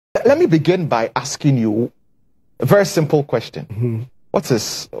Let me begin by asking you a very simple question. Mm-hmm.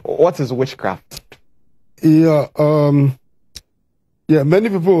 What is witchcraft? Yeah, many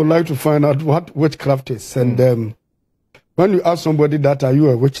people would like to find out what witchcraft is. And when you ask somebody that, are you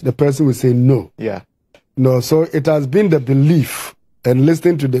a witch? The person will say no. Yeah. No, so it has been the belief, and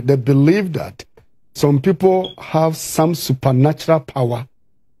listening to the belief that some people have some supernatural power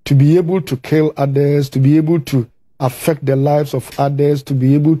to be able to kill others, to be able to affect the lives of others, to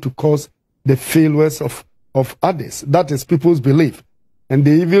be able to cause the failures of others. That is people's belief. And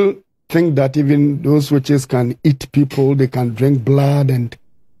they even think that even those witches can eat people, they can drink blood, and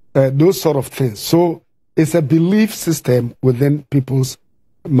those sort of things. So it's a belief system within people's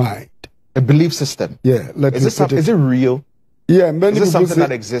mind. A belief system? Yeah. Is it real? Yeah, many is this people something say,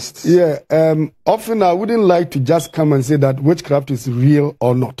 that exists? Yeah. Often I wouldn't like to just come and say that witchcraft is real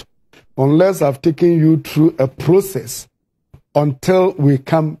or not, unless I've taken you through a process until we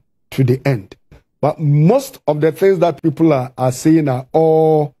come to the end. But most of the things that people are saying are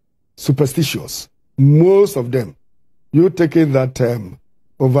all superstitious. Most of them. You take it that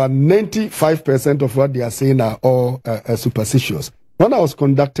over 95% of what they are saying are all superstitious. When I was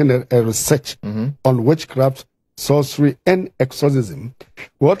conducting a research on witchcraft, sorcery, and exorcism,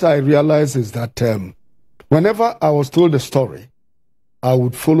 what I realized is that whenever I was told a story, I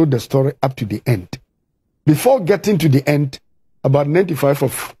would follow the story up to the end. Before getting to the end, about 95%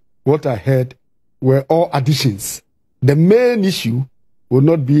 of what I heard were all additions. The main issue will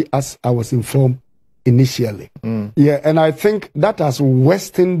not be as I was informed initially. Yeah, and I think that has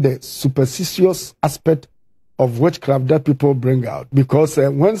worsened the superstitious aspect of witchcraft that people bring out. Because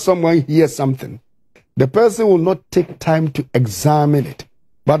when someone hears something, the person will not take time to examine it.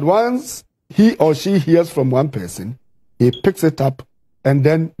 But once he or she hears from one person, he picks it up and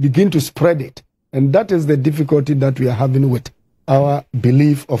then begin to spread it. And that is the difficulty that we are having with our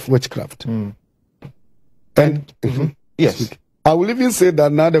belief of witchcraft. And yes, I will even say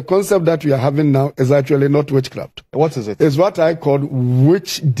that now the concept that we are having now is actually not witchcraft. What is it? It's what I call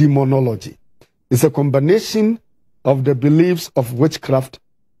witch demonology. It's a combination of the beliefs of witchcraft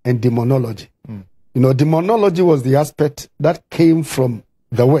and demonology. You know, demonology was the aspect that came from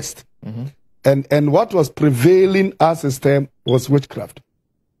the West. And what was prevailing as a term was witchcraft.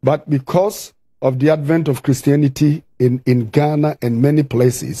 But because of the advent of Christianity in Ghana and many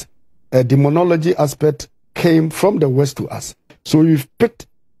places, a demonology aspect came from the West to us. So we've picked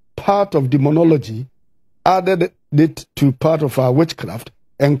part of demonology, added it to part of our witchcraft,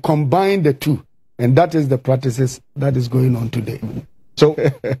 and combined the two. And that is the practices that is going on today. So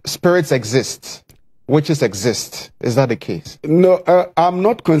spirits exist, witches exist. Is that the case? No, I'm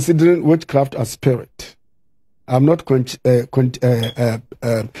not considering witchcraft as spirit. I'm not.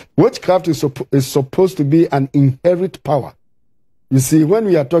 Witchcraft is supposed to be an inherent power. You see, when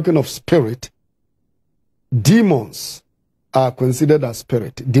we are talking of spirit, demons are considered as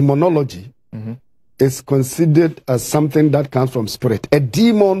spirit. Demonology is considered as something that comes from spirit. A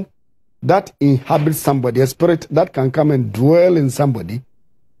demon that inhabits somebody, a spirit that can come and dwell in somebody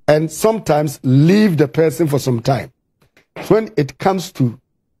and sometimes leave the person for some time. When it comes to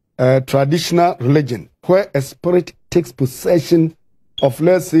traditional religion, where a spirit takes possession of,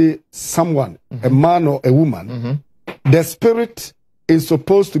 let's say, someone, a man or a woman, the spirit is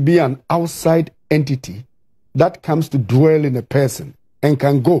supposed to be an outside entity that comes to dwell in a person and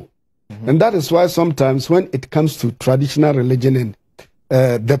can go. And that is why sometimes when it comes to traditional religion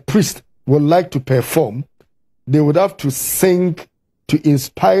and the priest would like to perform, they would have to sing to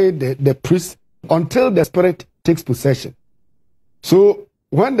inspire the priest until the spirit takes possession. So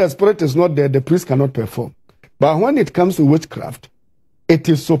when the spirit is not there, the priest cannot perform. But when it comes to witchcraft, it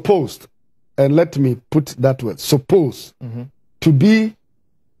is supposed, and let me put that word, supposed to be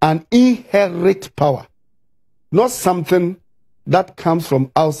an inherent power. Not something that comes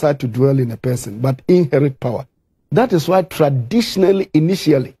from outside to dwell in a person, but inherent power. That is why traditionally,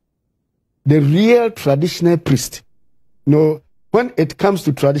 initially, the real traditional priest, you know, when it comes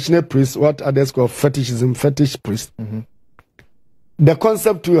to traditional priests, what others call fetishism, fetish priest, the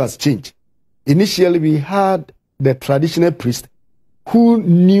concept too has changed. Initially, we had the traditional priest who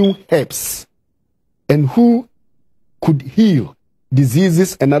knew herbs and who could heal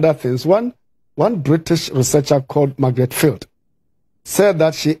diseases and other things. One British researcher called Margaret Field said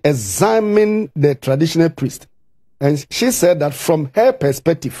that she examined the traditional priest, and she said that from her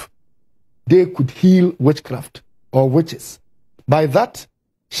perspective, they could heal witchcraft or witches. By that,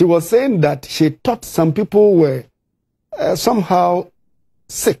 she was saying that she thought some people were somehow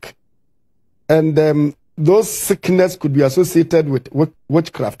sick, and those sickness could be associated with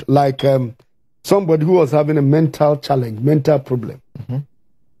witchcraft, like somebody who was having a mental challenge, mental problem.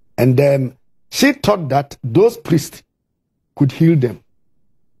 And she thought that those priests could heal them.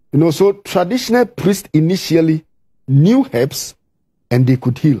 You know, so traditional priests initially knew herbs and they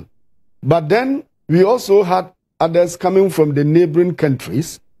could heal. But then we also had others coming from the neighboring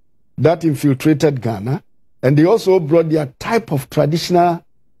countries that infiltrated Ghana, and they also brought their type of traditional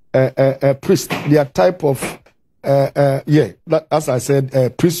priest, their type of, as I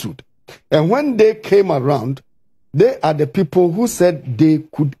said, priesthood. And when they came around, they are the people who said they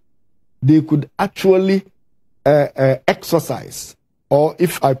could actually exorcise, or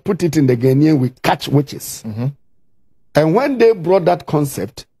if I put it in the Ghanaian, we catch witches. And when they brought that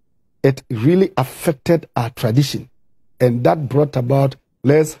concept, it really affected our tradition. And that brought about,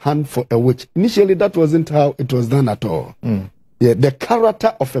 let's hunt for a witch. Initially, that wasn't how it was done at all. Yeah, the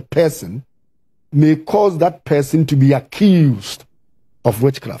character of a person may cause that person to be accused of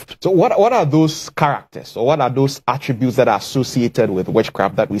witchcraft. So what are those characters, or what are those attributes that are associated with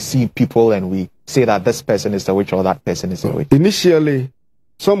witchcraft that we see people and we say that this person is a witch or that person is a witch? Initially,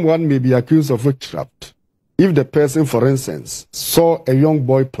 someone may be accused of witchcraft if the person, for instance, saw a young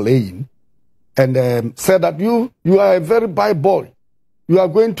boy playing and said that you are a very bad boy, you are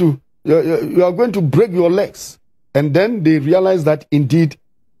going to break your legs, and then they realize that indeed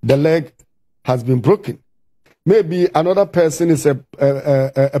the leg has been broken. Maybe another person is a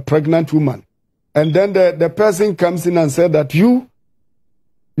pregnant woman, and then the person comes in and said that you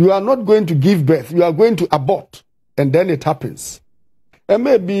are not going to give birth, you are going to abort, and then it happens. And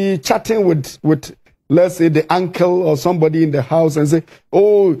maybe chatting with let's say the uncle or somebody in the house and say,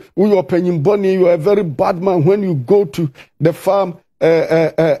 oh, you are penny bunny, you are a very bad man. When you go to the farm,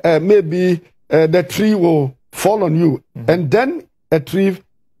 maybe the tree will fall on you. And then a tree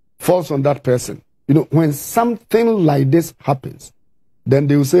falls on that person. You know, when something like this happens, then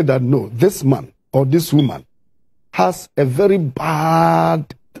they will say that, no, this man or this woman has a very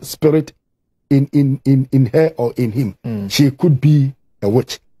bad spirit in her or in him. She could be a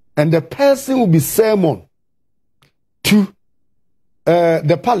witch. And the person will be summoned to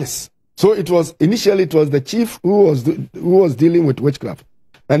the palace. So initially it was the chief who was dealing with witchcraft.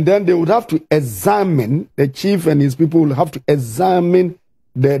 And then they would have to examine, the chief and his people will have to examine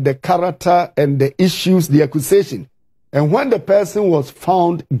the character and the issues, the accusation. And when the person was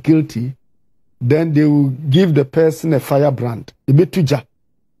found guilty, then they will give the person a firebrand. Put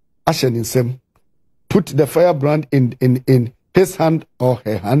the firebrand in his hand or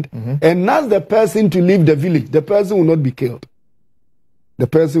her hand, and ask the person to leave the village. The person will not be killed. The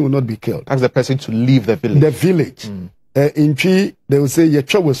person will not be killed. Ask the person to leave the village. The village. In Chi, they will say,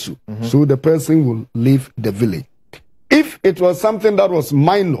 so the person will leave the village. If it was something that was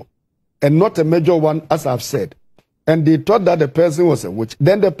minor and not a major one, as I've said, and they thought that the person was a witch,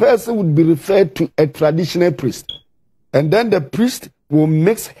 then the person would be referred to a traditional priest. And then the priest will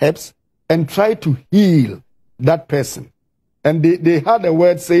mix herbs and try to heal that person. And they had a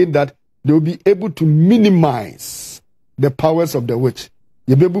word saying that they will be able to minimize the powers of the witch.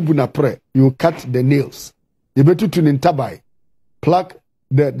 You cut the nails. You pluck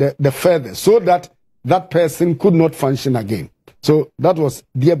the feathers so that that person could not function again. So that was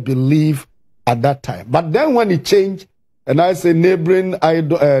their belief at that time. But then when it changed, and I say neighboring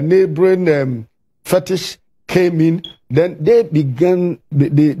fetish came in, then they began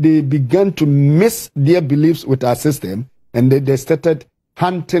to mix their beliefs with our system. And they started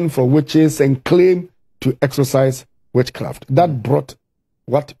hunting for witches and claim to exercise witchcraft. That brought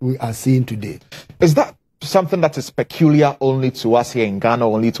what we are seeing today. Is that something that is peculiar only to us here in Ghana,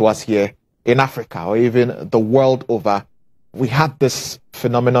 only to us here in Africa, or even the world over? We had this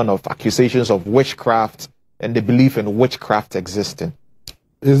phenomenon of accusations of witchcraft and the belief in witchcraft existing.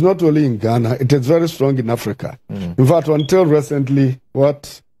 It's not only in Ghana, it is very strong in Africa. In fact, until recently,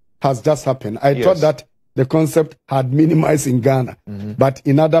 what has just happened, I thought that the concept had minimized in Ghana, but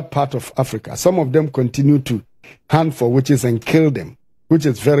in other parts of Africa, some of them continue to hunt for witches and kill them, which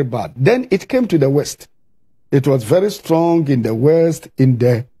is very bad. Then it came to the West. It was very strong in the West in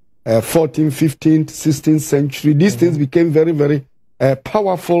the 14th, 15th, 16th century. These things became very, very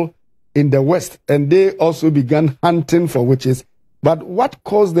powerful in the West, and they also began hunting for witches. But what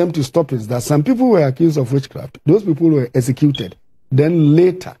caused them to stop is that some people were accused of witchcraft. Those people were executed. Then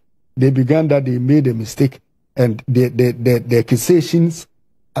later, they began that they made a mistake, and the accusations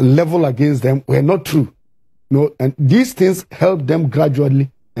leveled against them were not true. No, and these things helped them gradually,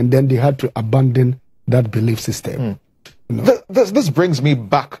 and then they had to abandon that belief system. This brings me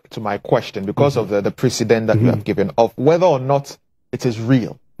back to my question because of the precedent that you have given of whether or not it is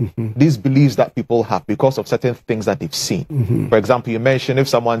real. These beliefs that people have because of certain things that they've seen. For example, you mentioned if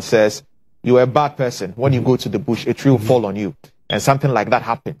someone says, you're a bad person, when you go to the bush, a tree will fall on you. and something like that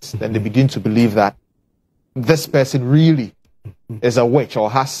happens, then they begin to believe that this person really is a witch or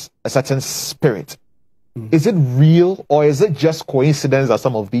has a certain spirit. Is it real, or is it just coincidence that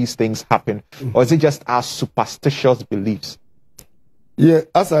some of these things happen, or is it just our superstitious beliefs? Yeah,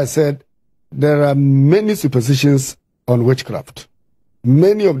 as I said, there are many superstitions on witchcraft.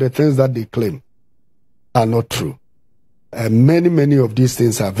 Many of the things that they claim are not true. And many of these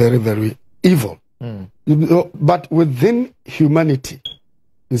things are very, very evil. But within humanity,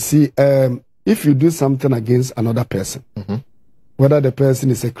 you see, if you do something against another person, whether the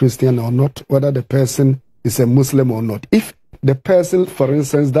person is a Christian or not, whether the person is a Muslim or not, if the person, for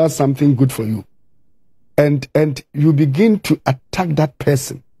instance, does something good for you, and you begin to attack that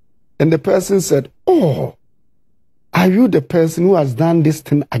person, and the person said, oh, are you the person who has done this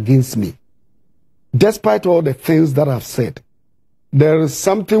thing against me? Despite all the things that I've said, there is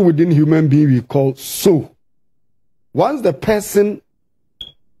something within human being we call soul. Once the person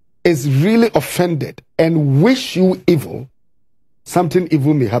is really offended and wish you evil, something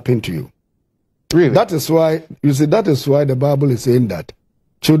evil may happen to you. Really? That is why, you see, that is why the Bible is saying that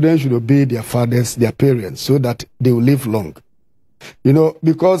children should obey their fathers, their parents, so that they will live long. You know,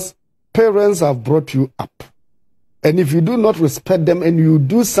 because parents have brought you up. And if you do not respect them and you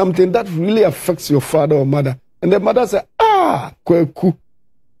do something that really affects your father or mother, and the mother says, kweku,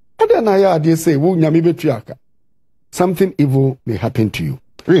 something evil may happen to you.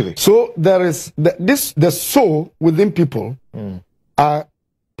 Really? So there is the soul within people are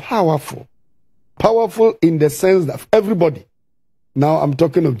powerful. Powerful in the sense that everybody. Now I'm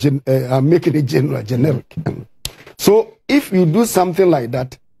talking of I'm making it generic. So if you do something like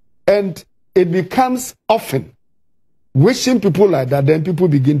that, and it becomes often wishing people like that, then people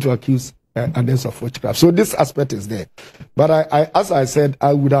begin to accuse others of witchcraft. So this aspect is there. But I as I said,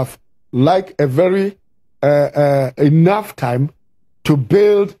 I would have liked a very enough time to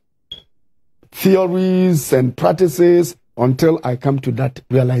build theories and practices until I come to that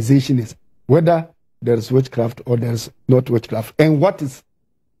realization is whether there is witchcraft or there is not witchcraft, and what is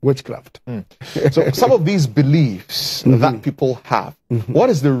witchcraft. So some of these beliefs that people have, what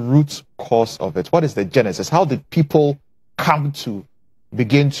is the root cause of it? What is the genesis? How did people come to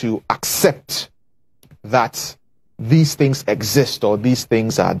begin to accept that these things exist or these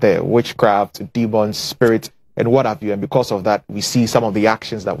things are there? Witchcraft, demons, spirit, and what have you. And because of that, we see some of the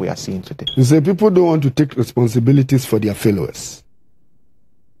actions that we are seeing today. You say people don't want to take responsibilities for their failures,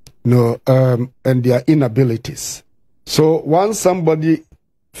 and their inabilities. So once somebody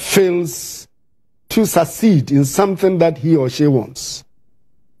fails to succeed in something that he or she wants,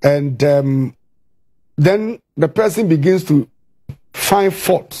 and then the person begins to find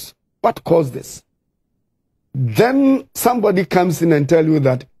faults. What caused this? Then somebody comes in and tell you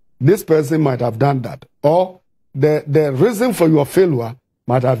that this person might have done that, or the reason for your failure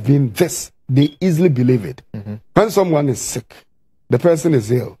might have been this. They easily believe it. When someone is sick, the person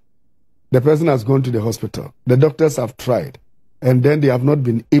is ill, the person has gone to the hospital, the doctors have tried, and then they have not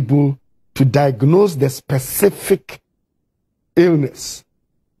been able to diagnose the specific illness,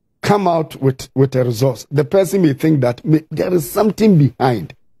 come out with a result. The person may think that there is something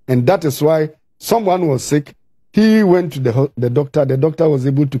behind, and that is why someone was sick. He went to the doctor. The doctor was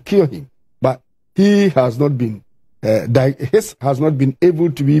able to cure him, but he has not been has not been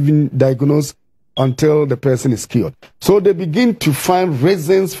able to be even diagnosed until the person is cured. So they begin to find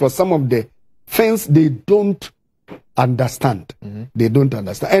reasons for some of the things they don't understand. They don't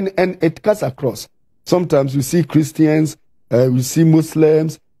understand, and it cuts across. Sometimes you see Christians, you see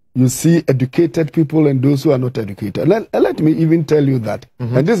Muslims, you see educated people, and those who are not educated. Let me even tell you that,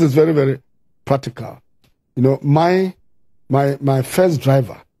 and this is very, very practical. You know, my first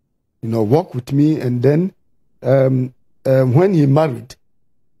driver, worked with me, and then when he married,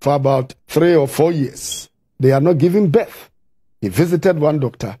 for about 3 or 4 years, they are not giving birth. He visited one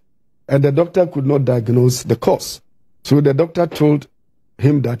doctor, and the doctor could not diagnose the cause. So the doctor told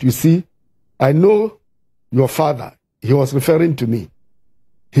him that, you see, I know your father. He was referring to me.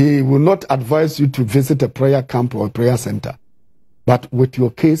 He will not advise you to visit a prayer camp or a prayer center. But with your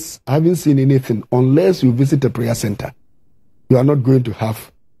case, I haven't seen anything. Unless you visit a prayer center, you are not going to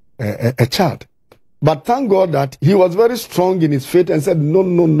have a child. But thank God that he was very strong in his faith and said,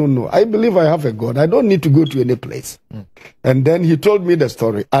 no. I believe I have a God. I don't need to go to any place. And then he told me the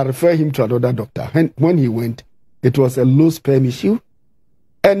story. I refer him to another doctor. And when he went, it was a low sperm issue.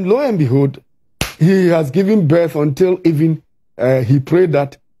 And lo and behold, he has given birth until even he prayed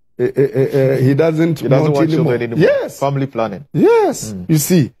that he doesn't want anymore. Yes. Family planning. Yes. You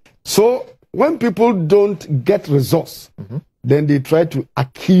see. So when people don't get results, then they try to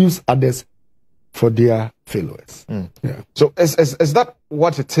accuse others for their followers. Yeah. So is that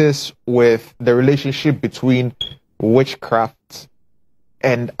what it is with the relationship between witchcraft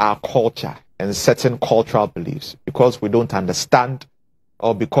and our culture and certain cultural beliefs? Because we don't understand,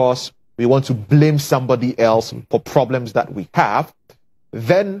 or because we want to blame somebody else for problems that we have,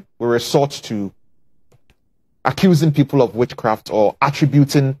 then we resort to accusing people of witchcraft or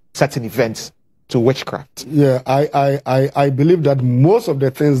attributing certain events to witchcraft. Yeah, I believe that most of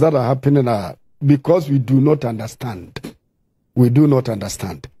the things that are happening are because we do not understand. We do not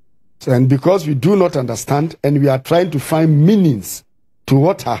understand. And because we do not understand and we are trying to find meanings to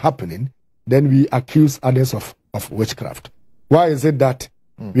what are happening, then we accuse others of witchcraft. Why is it that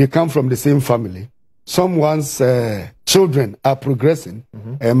we come from the same family? Someone's children are progressing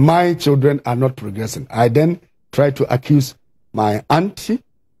and my children are not progressing. I then try to accuse my auntie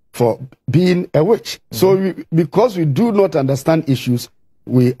for being a witch. So because we do not understand issues,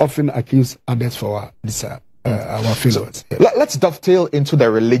 we often accuse others for our followers. So, let's dovetail into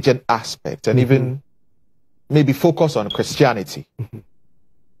the religion aspect and even maybe focus on Christianity.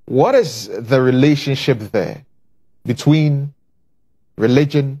 What is the relationship there between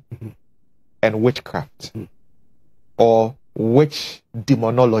religion and witchcraft, or witch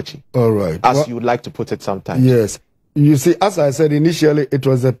demonology? All right. As you would like to put it sometimes. Yes. You see, as I said initially, it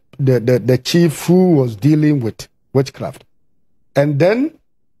was the chief who was dealing with witchcraft. And then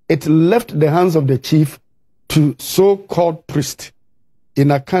it left the hands of the chief to so-called priest. In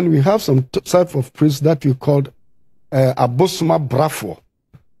Akan, we have some type of priests that we called Abosoma Brafo.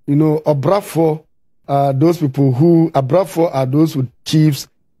 You know, Brafo are those people who, Brafo are those with chiefs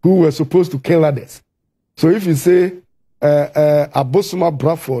who were supposed to kill others. So if you say Abosoma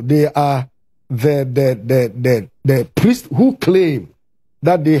Brafo, they are the priests who claim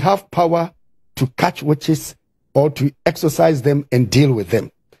that they have power to catch witches or to exorcise them and deal with them.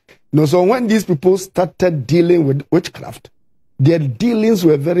 You know, so when these people started dealing with witchcraft, their dealings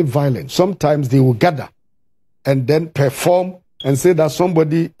were very violent. Sometimes they will gather and then perform and say that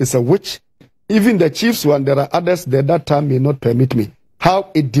somebody is a witch. Even the chiefs one, there are others that that time may not permit me.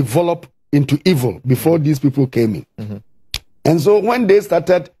 How it developed into evil before these people came in. And so when they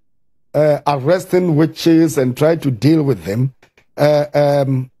started arresting witches and tried to deal with them,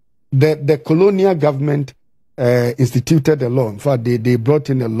 the colonial government instituted a law. In fact, they brought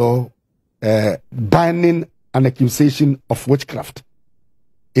in a law banning an accusation of witchcraft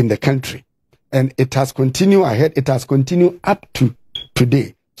in the country. And it has continued ahead. It has continued up to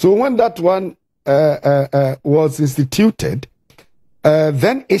today. So when that one was instituted,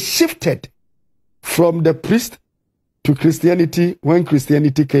 then it shifted from the priest to Christianity when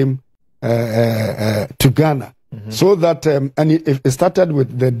Christianity came to Ghana. So that, and it started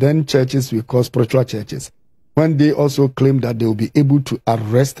with the then churches we call spiritual churches, when they also claimed that they will be able to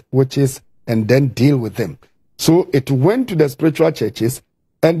arrest witches and then deal with them. So it went to the spiritual churches,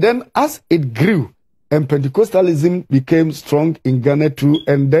 and then as it grew, and Pentecostalism became strong in Ghana too,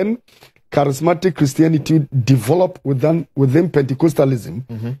 and then charismatic Christianity developed within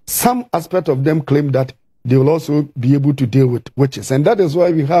Pentecostalism, some aspect of them claim that they will also be able to deal with witches. And that is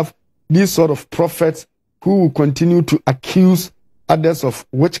why we have these sort of prophets who will continue to accuse others of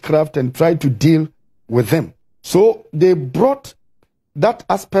witchcraft and try to deal with them. So they brought that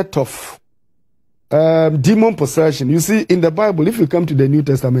aspect of demon possession. You see, in the Bible, if you come to the New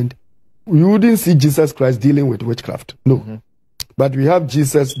Testament, you wouldn't see Jesus Christ dealing with witchcraft. No. But we have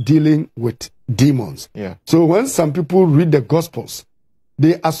Jesus dealing with demons. Yeah. So when some people read the Gospels,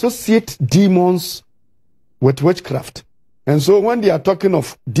 they associate demons with witchcraft. And so when they are talking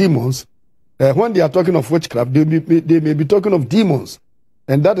of demons, when they are talking of witchcraft, they may be talking of demons.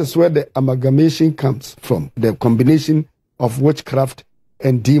 And that is where the amalgamation comes from. The combination of witchcraft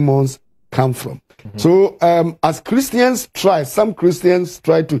and demons come from. So as Christians some Christians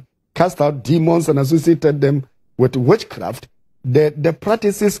try to cast out demons and associated them with witchcraft, the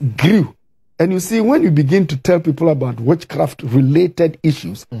practices grew. And you see, when you begin to tell people about witchcraft-related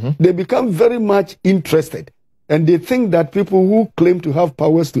issues, they become very much interested. And they think that people who claim to have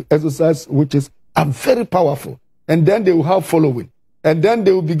powers to exorcise witches are very powerful. And then they will have following. And then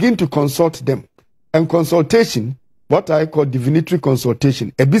they will begin to consult them. And consultation, what I call divinatory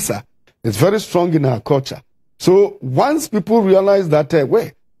consultation, Ebisa, is very strong in our culture. So once people realize that,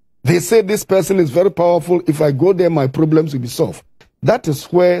 they say this person is very powerful, if I go there, my problems will be solved. That is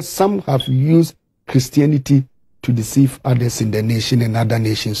where some have used Christianity to deceive others in the nation and other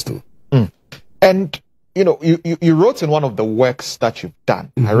nations too. And, you know, you wrote in one of the works that you've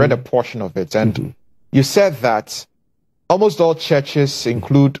done, I read a portion of it, and you said that almost all churches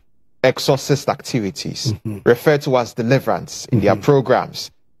include exorcist activities, referred to as deliverance in their programs.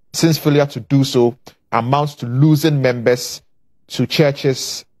 since failure to do so amounts to losing members to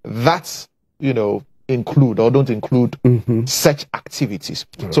churches that, include or don't include such activities.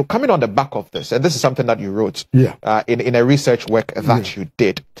 Right. So coming on the back of this, and this is something that you wrote in a research work that you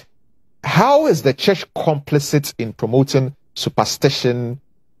did, how is the church complicit in promoting superstition,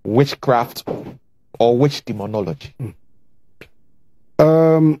 witchcraft, or witch demonology?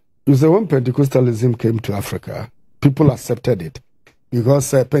 You say when Pentecostalism came to Africa, people accepted it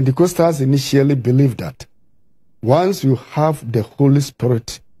because Pentecostals initially believed that once you have the Holy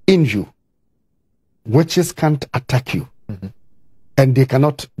Spirit in you, witches can't attack you and they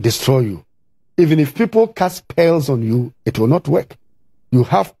cannot destroy you. Even if people cast spells on you, it will not work. You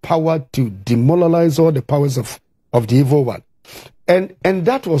have power to demoralize all the powers of the evil one. And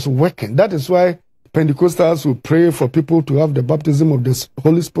that was working. That is why Pentecostals will pray for people to have the baptism of the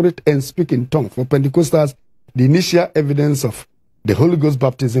Holy Spirit and speak in tongues. For Pentecostals, the initial evidence of the Holy Ghost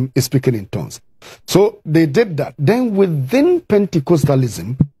baptism is speaking in tongues. So they did that. Then within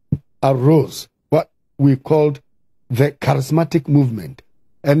Pentecostalism arose what we called the charismatic movement.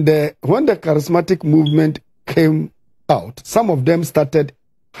 And when the charismatic movement came out, some of them started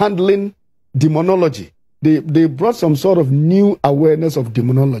handling demonology. They brought some sort of new awareness of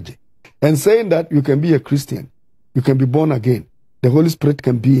demonology and saying that you can be a Christian, you can be born again, the Holy Spirit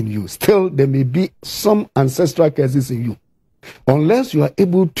can be in you. Still, there may be some ancestral curses in you. Unless you are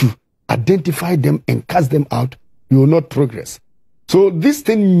able to identify them and cast them out, you will not progress. So this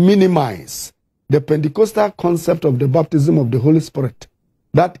thing minimizes the Pentecostal concept of the baptism of the Holy Spirit,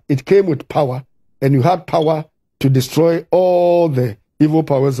 that it came with power and you had power to destroy all the evil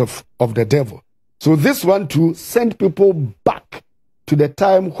powers of the devil. So this one to send people back to the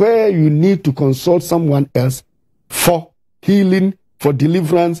time where you need to consult someone else for healing, for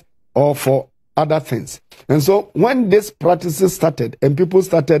deliverance, or for other things. And so when these practices started and people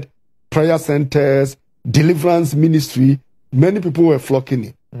started prayer centers, deliverance ministry, many people were flocking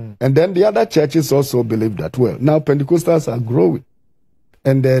in. And then the other churches also believed that. Well, now Pentecostals are growing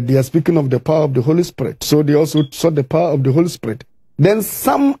and they are speaking of the power of the Holy Spirit. So they also saw the power of the Holy Spirit. Then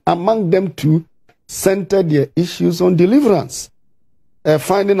some among them too centered their issues on deliverance,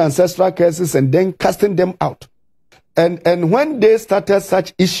 finding ancestral curses and then casting them out. And when they started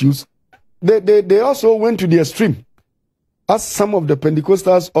such issues, they also went to the extreme. As some of the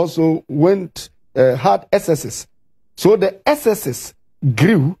Pentecostals also had SSs. So the SSs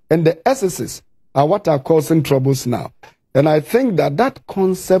grew, and the SSs are what are causing troubles now. And I think that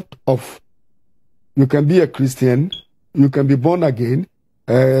concept of you can be a Christian, you can be born again,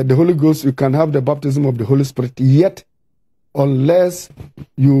 the Holy Ghost, you can have the baptism of the Holy Spirit, yet unless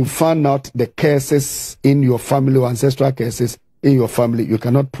you find out the curses in your family or ancestral curses in your family, you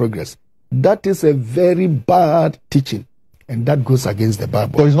cannot progress. That is a very bad teaching, and that goes against the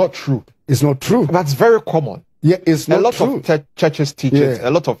Bible. So it's not true. It's not true. That's very common. Yeah, it's not true. A lot of churches teach it.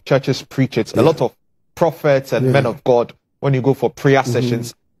 A lot of churches preach it. A lot of prophets and men of God, when you go for prayer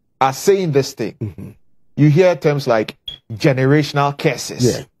sessions, are saying this thing. You hear terms like generational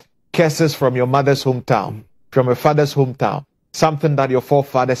curses. Curses from your mother's hometown, from your father's hometown, something that your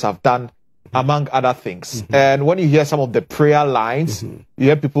forefathers have done, among other things. And when you hear some of the prayer lines, you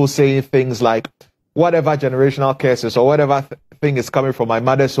hear people saying things like, whatever generational curses or whatever thing is coming from my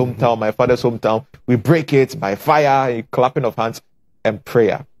mother's hometown, my father's hometown, we break it by fire, clapping of hands, and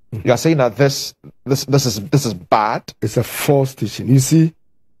prayer. You are saying that this is bad. It's a false teaching. You see,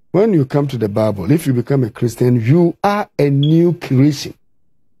 when you come to the Bible, if you become a Christian, you are a new creation.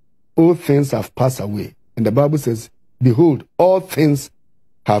 All things have passed away. And the Bible says, behold, all things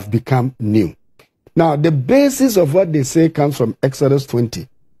have become new. Now, the basis of what they say comes from Exodus 20.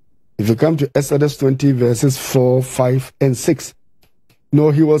 If you come to Exodus 20, verses 4, 5, and 6.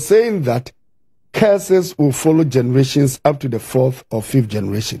 No, he was saying that curses will follow generations up to the 4th or 5th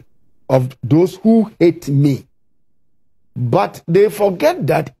generation of those who hate me. But they forget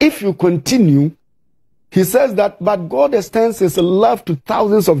that if you continue, he says that, but God extends his love to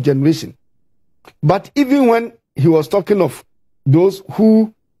thousands of generations. But even when he was talking of those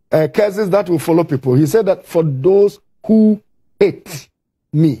who, curses that will follow people, he said that for those who hate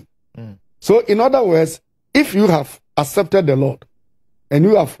me. So in other words, if you have accepted the Lord and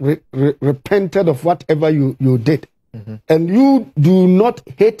you have repented of whatever you did, and you do not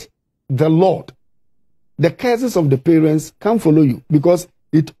hate the Lord, the curses of the parents can't follow you, because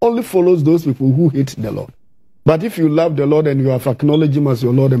it only follows those people who hate the Lord. But if you love the Lord and you have acknowledged him as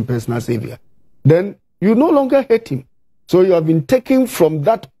your Lord and personal Savior, then you no longer hate him. So you have been taken from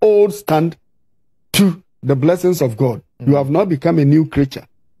that old stand to the blessings of God. You have now become a new creature.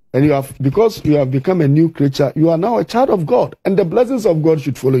 And you have, because you have become a new creature, you are now a child of God, and the blessings of God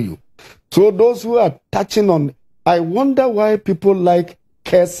should follow you. So those who are touching on, I wonder why people like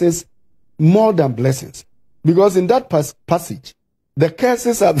curses more than blessings. Because in that passage, the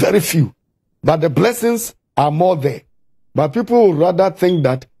curses are very few, but the blessings are more there. But people would rather think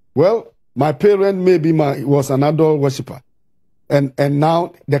that, well, my parent maybe was an idol worshiper, and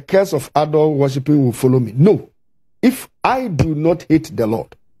now the curse of idol worshipping will follow me. No. If I do not hate the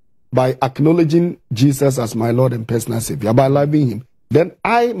Lord by acknowledging Jesus as my Lord and personal Savior, by loving him, then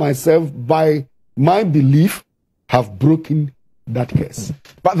I myself, by my belief, have broken that curse.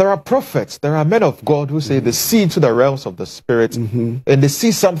 But there are prophets, there are men of God who say they see into the realms of the spirit, and they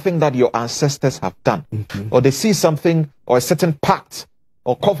see something that your ancestors have done, or they see something or a certain pact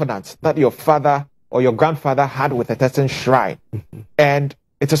or covenant that your father or your grandfather had with a certain shrine, and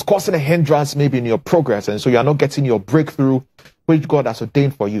it is causing a hindrance maybe in your progress, and so you are not getting your breakthrough which God has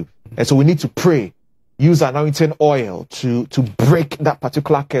ordained for you. And so we need to pray, use anointing oil to break that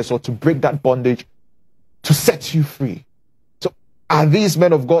particular curse or to break that bondage, to set you free. So are these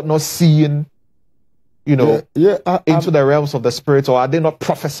men of God not seeing, into the realms of the spirit, or are they not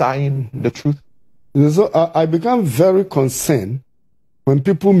prophesying the truth? So I become very concerned when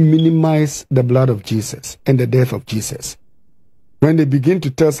people minimize the blood of Jesus and the death of Jesus. When they begin to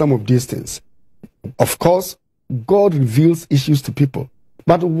tell some of these things. Of course, God reveals issues to people.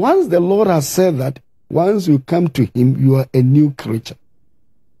 But once the Lord has said that, once you come to him, you are a new creature.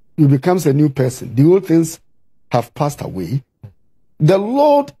 You become a new person. The old things have passed away. The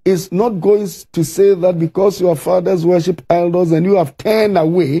Lord is not going to say that because your fathers worship idols and you have turned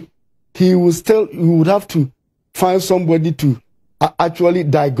away, he will still, you would have to find somebody to actually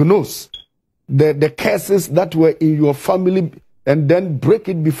diagnose the curses that were in your family and then break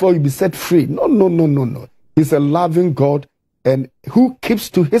it before you be set free. No. He's a loving God and who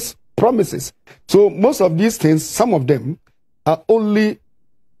keeps to his promises. So most of these things, some of them are only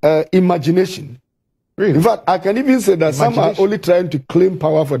imagination. Really? In fact, I can even say that some are only trying to claim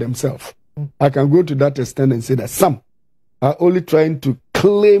power for themselves. I can go to that extent and say that some are only trying to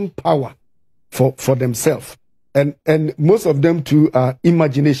claim power for themselves. And most of them too are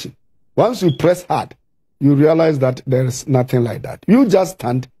imagination. Once you press hard, you realize that there is nothing like that. You just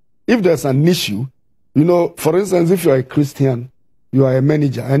stand. If there's an issue, for instance, if you are a Christian, you are a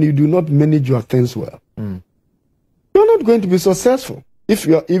manager, and you do not manage your things well, you're not going to be successful. If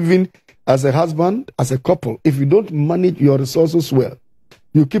you are even as a husband, as a couple, if you don't manage your resources well,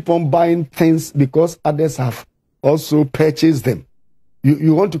 you keep on buying things because others have also purchased them.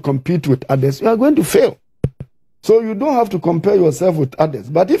 You want to compete with others, you are going to fail. So you don't have to compare yourself with others.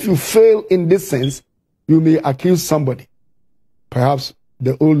 But if you fail in this sense, you may accuse somebody, perhaps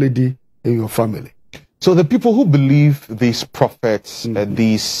the old lady in your family. So the people who believe these prophets and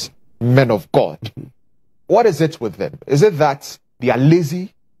these men of God, what is it with them? Is it that they are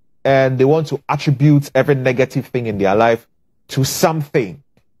lazy and they want to attribute every negative thing in their life to something?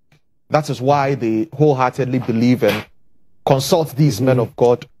 That is why they wholeheartedly believe and consult these men of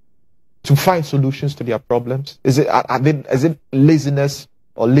God to find solutions to their problems? Is it laziness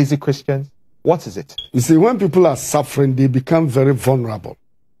or lazy Christians? What is it? You see, when people are suffering, they become very vulnerable.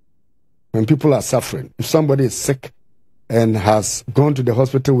 When people are suffering, if somebody is sick and has gone to the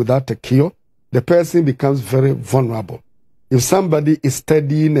hospital without a cure, the person becomes very vulnerable. If somebody is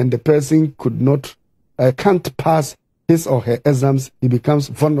studying and the person can't pass his or her exams, he becomes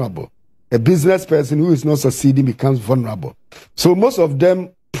vulnerable. A business person who is not succeeding becomes vulnerable. So most of them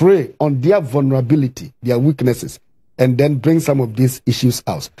prey on their vulnerability, their weaknesses, and then bring some of these issues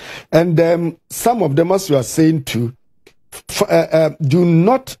out. And some of them, as you are saying too, do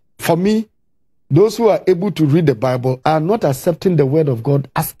not, for me, those who are able to read the Bible are not accepting the word of God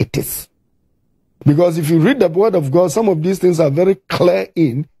as it is. Because if you read the word of God, some of these things are very clear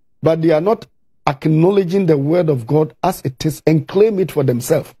but they are not acknowledging the word of God as it is and claim it for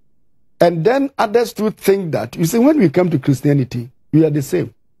themselves. And then others too think that, you see, when we come to Christianity, we are the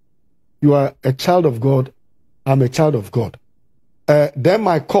same. You are a child of God. I'm a child of God. Then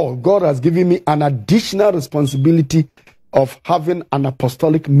my call, God has given me an additional responsibility of having an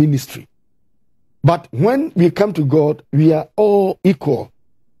apostolic ministry. But when we come to God, we are all equal.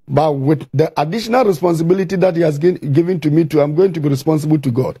 But with the additional responsibility that he has given to me too, I'm going to be responsible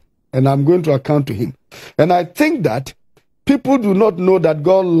to God. And I'm going to account to him. And I think that people do not know that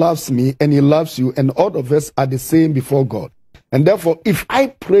God loves me and he loves you, and all of us are the same before God. And therefore, if I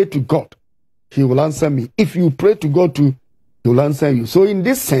pray to God, he will answer me. If you pray to God too, he will answer you. So in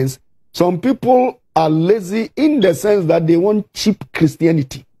this sense, some people are lazy in the sense that they want cheap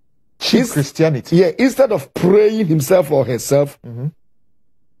Christianity. Christianity? Yeah, instead of praying himself or herself,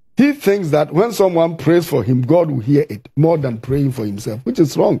 He thinks that when someone prays for him, God will hear it more than praying for himself, which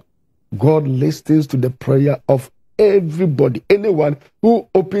is wrong. God listens to the prayer of everybody. Anyone who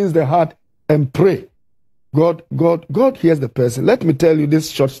opens the heart and pray, God hears the person. Let me tell you this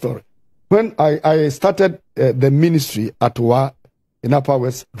short story. When I started the ministry at WA in Upper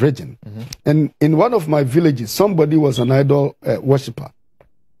West region, and in one of my villages, somebody was an idol worshiper,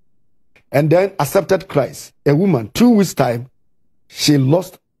 and then accepted Christ. A woman, 2 weeks time, she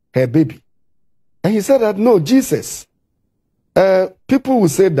lost her baby. And he said that, no, Jesus, people will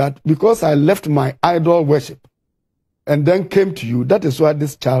say that because I left my idol worship and then came to you, that is why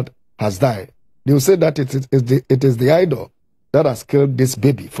this child has died. They will say that it is the idol that has killed this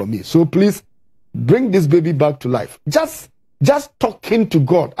baby for me. So please bring this baby back to life. Just talking to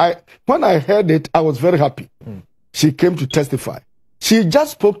God. When I heard it, I was very happy. She came to testify. She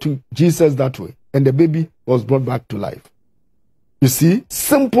just spoke to Jesus that way, and the baby was brought back to life. You see,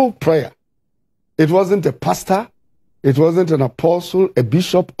 simple prayer. It wasn't a pastor, it wasn't an apostle, a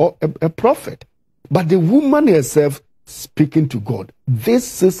bishop, or a prophet, but the woman herself speaking to God.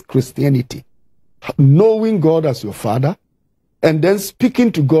 This is Christianity. Knowing God as your father, and then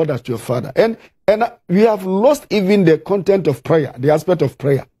speaking to God as your father. And we have lost even the content of prayer, the aspect of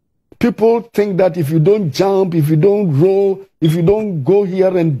prayer. People think that if you don't jump, if you don't roll, if you don't go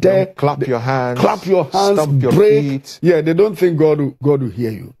here and there, clap your hands, stomp your feet. Yeah, they don't think God will hear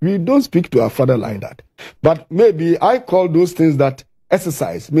you. We don't speak to our Father like that. But maybe I call those things that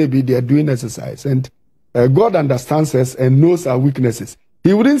exercise. Maybe they are doing exercise, and God understands us and knows our weaknesses.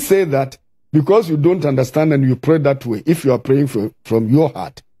 He wouldn't say that because you don't understand and you pray that way. If you are praying from your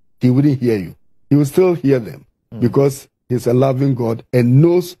heart, He wouldn't hear you. He will still hear them because He's a loving God and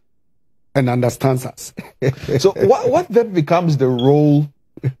knows and understands us. So what then becomes the role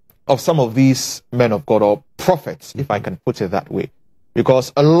of some of these men of God, or prophets, if I can put it that way?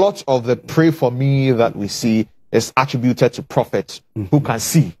 Because a lot of the pray for me that we see is attributed to prophets who can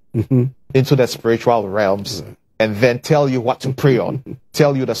see into the spiritual realms and then tell you what to pray on,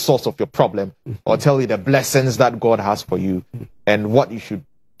 tell you the source of your problem, or tell you the blessings that God has for you and what you should.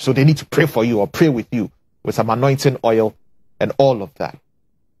 So they need to pray for you or pray with you with some anointing oil and all of that.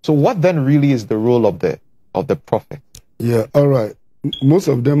 So what then really is the role of the prophet? Yeah, all right. Most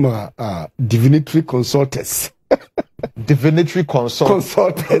of them are divinatory consultants. Divinatory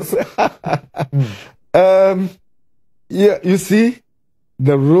consultants. Yeah, you see,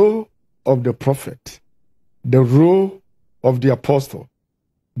 the role of the prophet, the role of the apostle,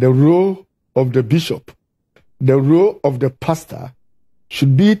 the role of the bishop, the role of the pastor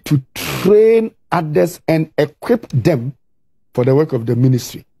should be to train others and equip them for the work of the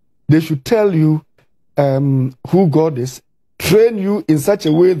ministry. They should tell you who God is, train you in such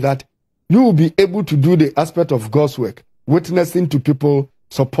a way that you will be able to do the aspect of God's work, witnessing to people,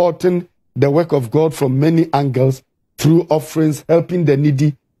 supporting the work of God from many angles, through offerings, helping the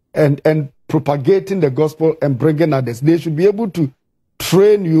needy, and propagating the gospel and bringing others. They should be able to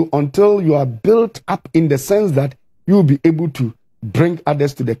train you until you are built up in the sense that you will be able to bring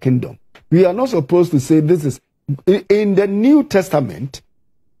others to the kingdom. We are not supposed to say this is... In the New Testament,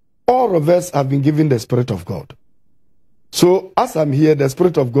 all of us have been given the Spirit of God. So as I'm here, the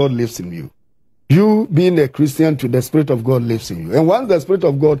Spirit of God lives in you. You being a Christian, to the Spirit of God lives in you. And once the Spirit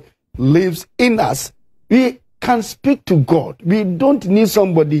of God lives in us, we can speak to God. We don't need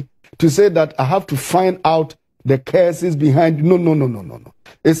somebody to say that I have to find out the curses behind. No.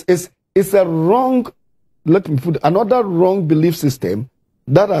 It's a wrong, let me put another wrong belief system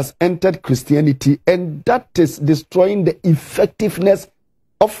that has entered Christianity, and that is destroying the effectiveness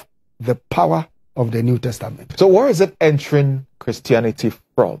of the power of the New Testament. So where is it entering Christianity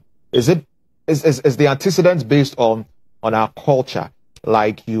from? Is the antecedents based on our culture,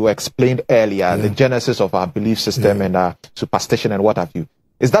 like you explained earlier, the genesis of our belief system and our superstition and what have you?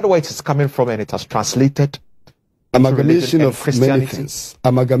 Is that where it is coming from, and it has translated amalgamation of many things?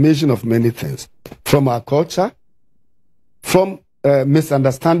 Amalgamation of many things from our culture, from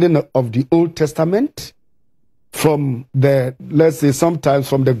misunderstanding of the Old Testament, from the, let's say, sometimes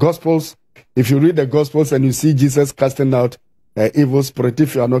from the Gospels. If you read the Gospels and you see Jesus casting out evil spirit,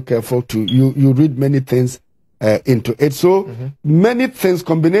 if you are not careful to, you read many things into it. So many things,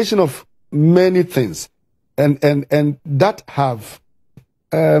 combination of many things, and that have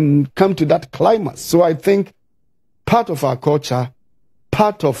come to that climax. So I think part of our culture,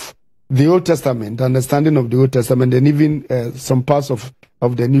 part of the Old Testament, understanding of the Old Testament, and even some parts of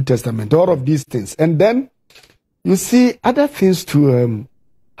the New Testament, all of these things. And then you see other things to,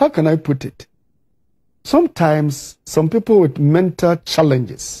 how can I put it? Sometimes some people with mental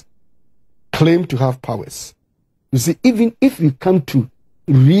challenges claim to have powers. You see, even if we come to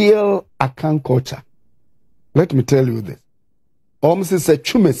real Akan culture. Let me tell you this. Almost a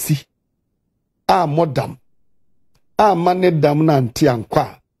chumesi. Modam. Manedam na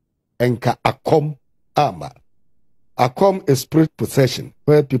antiankwa. Enka akom. Ama. Akom is spirit possession,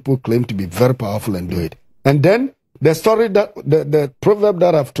 where people claim to be very powerful and do it. And then the story that the proverb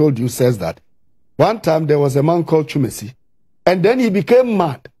that I've told you says that one time there was a man called Chumesi, and then he became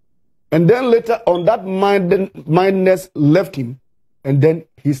mad. And then later on, that mindness left him, and then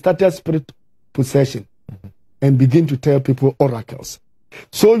he started spirit possession and began to tell people oracles.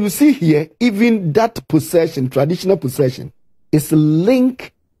 So you see here, even that possession, traditional possession, is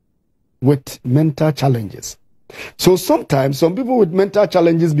linked with mental challenges. So sometimes some people with mental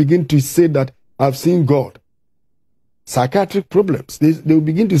challenges begin to say that I've seen God. Psychiatric problems. They will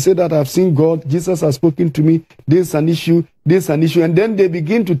begin to say that I've seen God, Jesus has spoken to me, this is an issue, and then they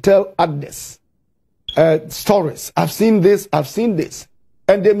begin to tell others stories. I've seen this, I've seen this.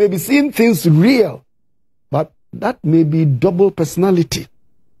 And they may be seeing things real, but that may be double personality.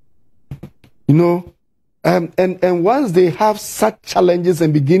 You know, and once they have such challenges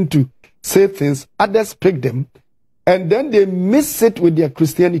and begin to say things, others pick them, and then they miss it with their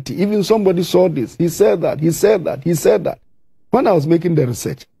Christianity. Even somebody saw this. He said that, he said that, he said that. When I was making the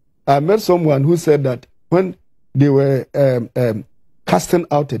research, I met someone who said that when they were casting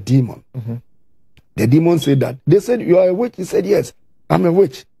out a demon, the demon said that. They said, you are a witch? He said, yes, I'm a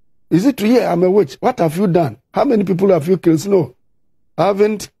witch. Is it true? Yeah, I'm a witch. What have you done? How many people have you killed? No, I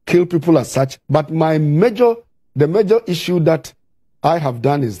haven't killed people as such, but the major issue that I have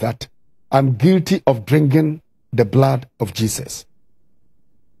done is that I'm guilty of drinking the blood of Jesus.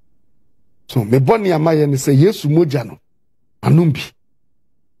 So, me boni amaye say Yesu mojano anumbi.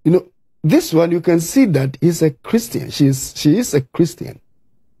 You know, this one you can see that he's a Christian. She is a Christian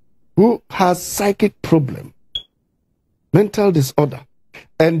who has psychic problem, mental disorder,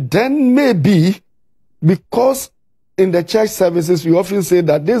 and then maybe because in the church services we often say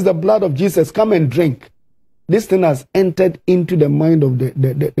that this is the blood of Jesus. Come and drink. This thing has entered into the mind of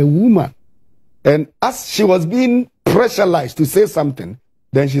the woman. And as she was being pressurized to say something,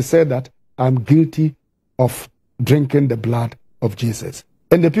 then she said that I'm guilty of drinking the blood of Jesus.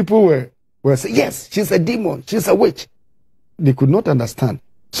 And the people were saying, yes, she's a demon, she's a witch. They could not understand.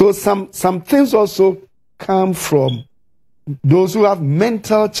 So some things also come from those who have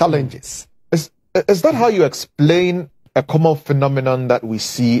mental challenges. Is that how you explain a common phenomenon that we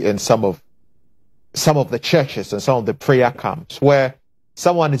see in some of the churches and some of the prayer camps, where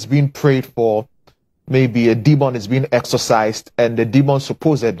someone is being prayed for, maybe a demon is being exorcised, and the demon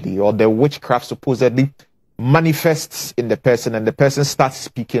supposedly, or the witchcraft supposedly, manifests in the person, and the person starts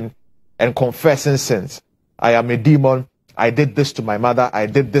speaking and confessing sins. I am a demon. I did this to my mother. I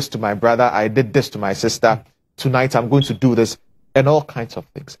did this to my brother. I did this to my sister. Tonight I'm going to do this, and all kinds of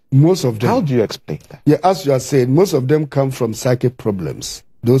things. Most of them. How do you explain that? Yeah, as you are saying, most of them come from psychic problems.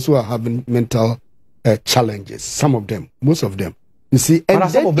 Those who are having mental challenges. Some of them, most of them. You see, and but are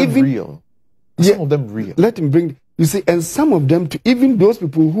some of them real? Yeah, some of them real. Let him bring. You see, and some of them, even those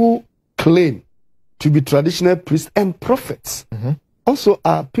people who claim to be traditional priests and prophets, also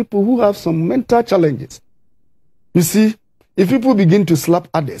are people who have some mental challenges. You see, if people begin to slap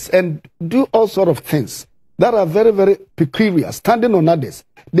others and do all sort of things that are very, very peculiar, standing on others,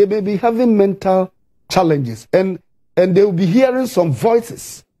 they may be having mental challenges, and they will be hearing some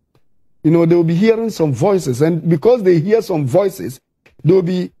voices. You know, they will be hearing some voices, and because they hear some voices, they will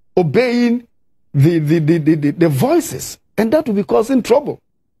be obeying the voices, and that will be causing trouble.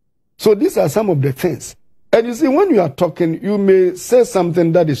 So these are some of the things. And you see, when you are talking, you may say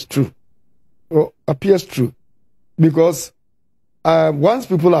something that is true or appears true, because once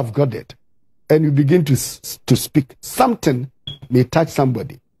people have got it and you begin to speak, something may touch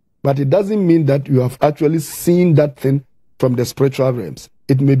somebody, but it doesn't mean that you have actually seen that thing from the spiritual realms.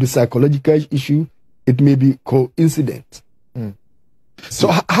 It may be psychological issue. It may be coincidence.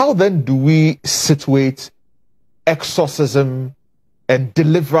 So how then do we situate exorcism and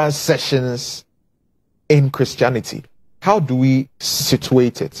deliverance sessions in Christianity? How do we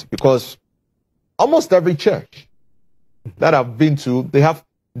situate it? Because almost every church that I've been to, they have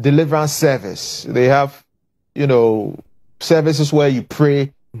deliverance service. They have, you know, services where you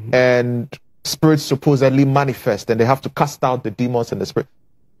pray and spirits supposedly manifest, and they have to cast out the demons and the spirit.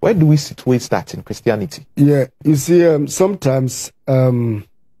 Where do we situate that in Christianity? Yeah, you see, sometimes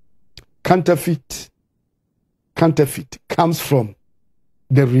counterfeit comes from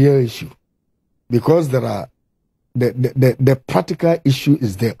the real issue, because there are the practical issue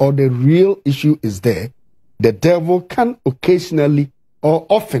is there, or the real issue is there. The devil can occasionally, or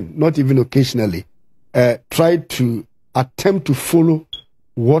often, not even occasionally, try to attempt to follow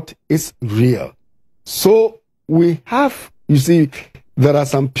what is real. So we have, you see, there are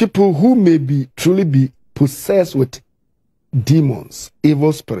some people who may be truly be possessed with demons,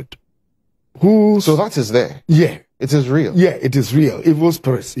 evil spirit. So that is there. Yeah. It is real. Yeah, it is real. Evil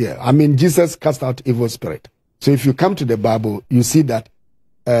spirits. Yeah. I mean, Jesus cast out evil spirit. So if you come to the Bible, you see that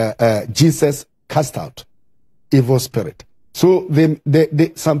Jesus cast out evil spirit. So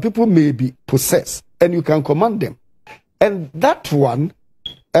some people may be possessed, and you can command them. And that one,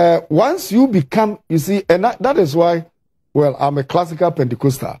 once you become, you see, and that is why, well, I'm a classical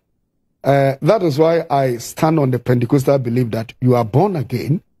Pentecostal. That is why I stand on the Pentecostal belief that you are born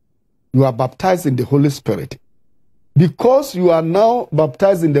again, you are baptized in the Holy Spirit. Because you are now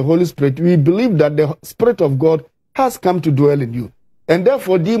baptized in the Holy Spirit, we believe that the Spirit of God has come to dwell in you. And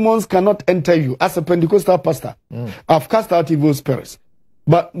therefore, demons cannot enter you. As a Pentecostal pastor, I've cast out evil spirits.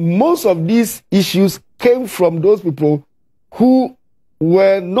 But most of these issues came from those people who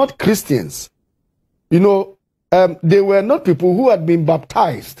were not Christians. You know, they were not people who had been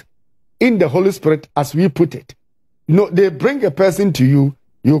baptized in the Holy Spirit, as we put it. You know, they bring a person to you,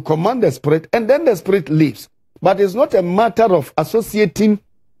 you command the Spirit, and then the Spirit leaves. But it's not a matter of associating,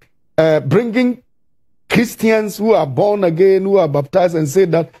 bringing Christians who are born again, who are baptized, and say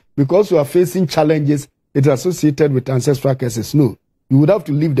that because you are facing challenges, it's associated with ancestral curses. No, you would have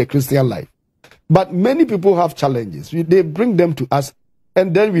to live the Christian life. But many people have challenges. They bring them to us,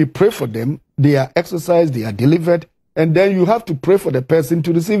 and then we pray for them. They are exorcised, they are delivered, and then you have to pray for the person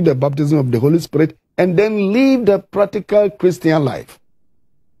to receive the baptism of the Holy Spirit, and then live the practical Christian life.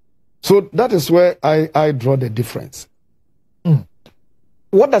 So that is where I draw the difference.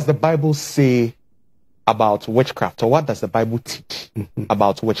 What does the Bible say about witchcraft, or what does the Bible teach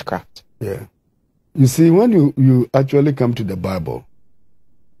about witchcraft? Yeah. You see, when you actually come to the Bible,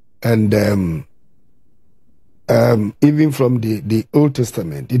 and even from the Old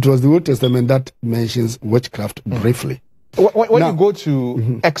Testament, it was the Old Testament that mentions witchcraft briefly. When now, you go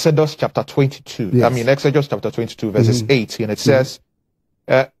to Exodus chapter 22, yes. I mean Exodus chapter 22 verses 18, it says,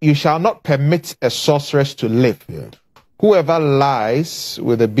 you shall not permit a sorceress to live. Yeah. Whoever lies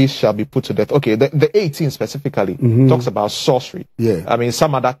with a beast shall be put to death. Okay, the 18 specifically talks about sorcery. Yeah. I mean,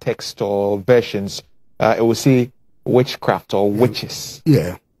 some other text or versions, it will say witchcraft or witches.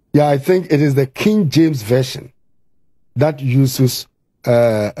 Yeah. Yeah, I think it is the King James Version that uses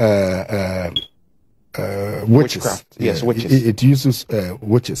witches. Witchcraft. Yes, witches. It uses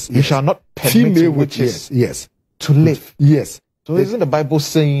witches. You shall not permit female witches yes. to live. Yes. So isn't the Bible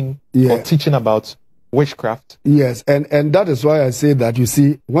saying or teaching about witchcraft? Yes, and that is why I say that, you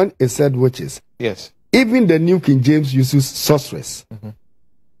see, when it said witches, yes, even the New King James uses sorceress.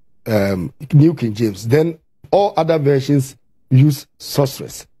 New King James. Then all other versions use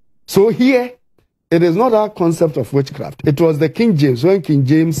sorceress. So here, it is not our concept of witchcraft. It was the King James. When King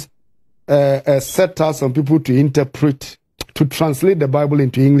James set out some people to interpret, to translate the Bible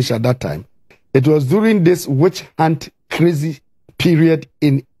into English at that time, it was during this witch hunt crazy period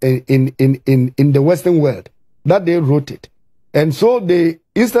in the Western world that they wrote it. And so they,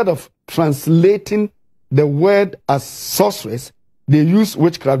 instead of translating the word as sorceress, they used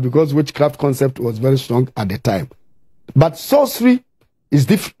witchcraft because witchcraft concept was very strong at the time. But sorcery is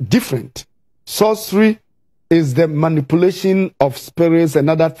different. Sorcery is the manipulation of spirits and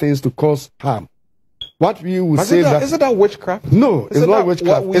other things to cause harm. What we would say that... Is it that witchcraft? No, it's not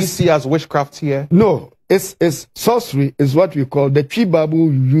witchcraft. What we see as witchcraft here? No. It's sorcery is what we call the tree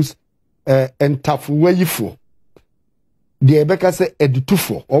Bible you use and tafuwayifo. The Ebeka say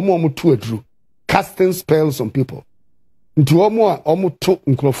edutufo, omo tu edru, casting spells on people. Into omo to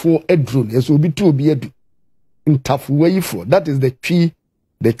nkrofo edru, yes, will be two be edu. In tafuwayifo. That is the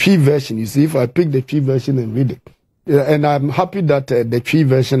tree version. You see, if I pick the tree version and read it. And I'm happy that the tree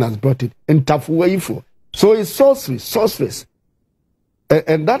version has brought it. In tafuwayifo. So it's sorcery, sorceress.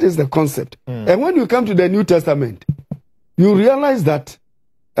 And that is the concept. And when you come to the New Testament, you realize that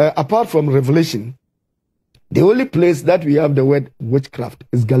apart from Revelation, the only place that we have the word witchcraft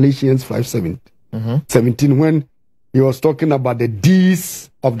is Galatians 5:17, when he was talking about the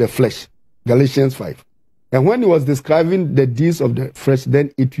deeds of the flesh, Galatians 5. And when he was describing the deeds of the flesh,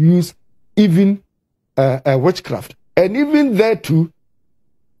 then it used even witchcraft. And even there too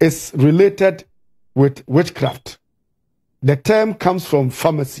is related with witchcraft. The term comes from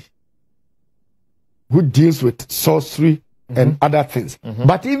pharmacy, who deals with sorcery and other things.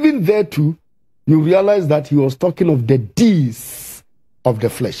 But even there too, you realize that he was talking of the deeds of the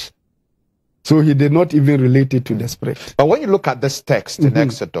flesh. So he did not even relate it to the spirit. But when you look at this text in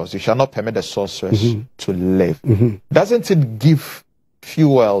Exodus, you shall not permit the sorceress to live. Doesn't it give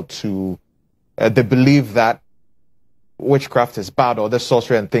fuel to the belief that witchcraft is bad or the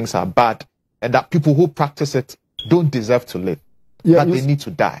sorcery and things are bad, and that people who practice it don't deserve to live, that they need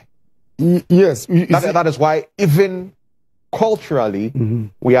to die. Yes. That is why even culturally,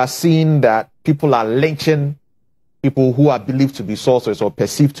 we are seeing that people are lynching people who are believed to be sorcerers or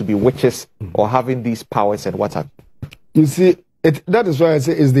perceived to be witches or having these powers and what have you. You see, that is why I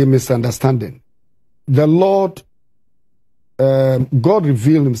say it's the misunderstanding. The Lord, God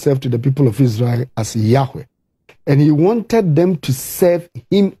revealed himself to the people of Israel as Yahweh, and he wanted them to serve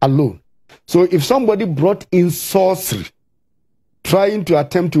him alone. So if somebody brought in sorcery, trying to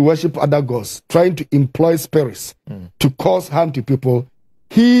attempt to worship other gods, trying to employ spirits to cause harm to people,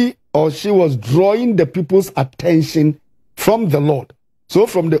 he or she was drawing the people's attention from the Lord. So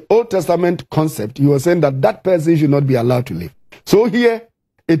from the Old Testament concept, he was saying that that person should not be allowed to live. So here,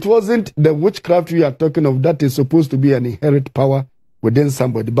 it wasn't the witchcraft we are talking of that is supposed to be an inherent power within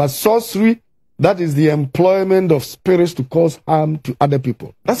somebody, but sorcery, that is the employment of spirits to cause harm to other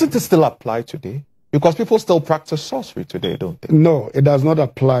people. Doesn't it still apply today? Because people still practice sorcery today, don't they? No, it does not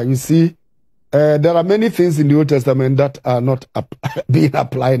apply. You see, there are many things in the Old Testament that are not being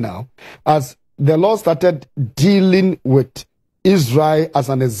applied now. As the Lord started dealing with Israel as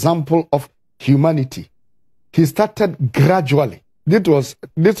an example of humanity, he started gradually. This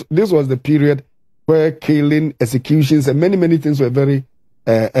was the period where killing, executions, and many things were very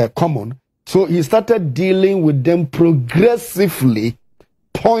common. So he started dealing with them progressively,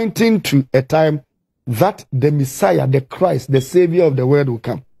 pointing to a time that the Messiah, the Christ, the Savior of the world will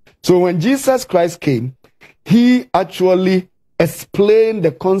come. So when Jesus Christ came, he actually explained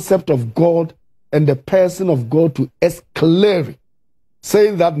the concept of God and the person of God to us clearly,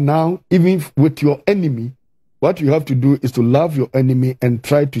 saying that now, even with your enemy, what you have to do is to love your enemy and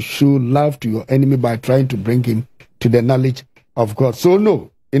try to show love to your enemy by trying to bring him to the knowledge of God. So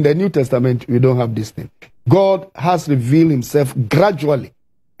no, in the New Testament, we don't have this thing. God has revealed himself gradually,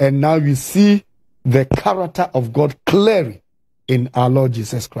 and now we see the character of God clearly in our Lord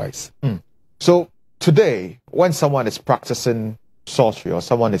Jesus Christ. So today, when someone is practicing sorcery or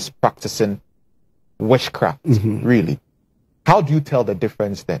someone is practicing witchcraft, really, how do you tell the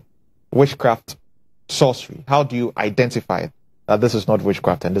difference then? Witchcraft, sorcery, how do you identify it? That this is not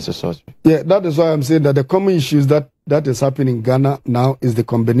witchcraft and this is sorcery? Yeah, that is why I'm saying that the common issues that is happening in Ghana now is the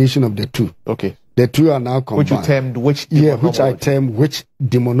combination of the two. Okay. The two are now combined. Which you termed witch demonology. Yeah, which I term witch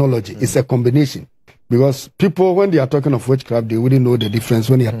demonology. It's a combination. Because people, when they are talking of witchcraft, they wouldn't know the difference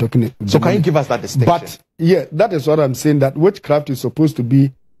when they are talking. So can you give us that distinction? But yeah, that is what I'm saying, that witchcraft is supposed to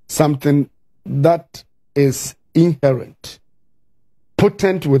be something that is inherent,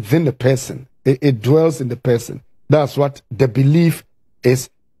 potent within the person. It dwells in the person. That's what the belief is.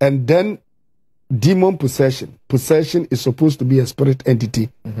 And then demon possession. Possession is supposed to be a spirit entity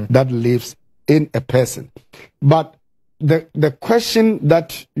that lives in a person. But the question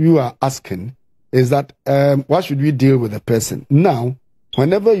that you are asking is that what should we deal with a person? Now,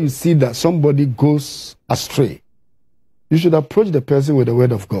 whenever you see that somebody goes astray, you should approach the person with the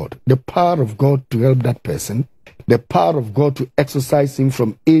word of God, the power of God to help that person, the power of God to exorcise him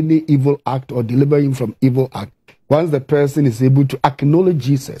from any evil act or deliver him from evil act. Once the person is able to acknowledge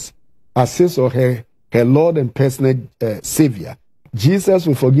Jesus as his or her Lord and personal Savior, Jesus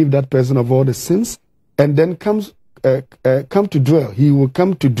will forgive that person of all the sins and then come to dwell. He will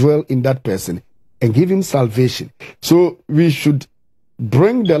come to dwell in that person and give him salvation. So we should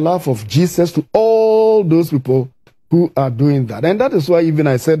bring the love of Jesus to all those people who are doing that. And that is why even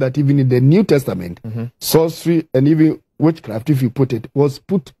I said that even in the New Testament, sorcery and even witchcraft, if you put it, was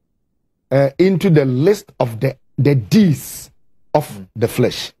put into the list of the deeds of the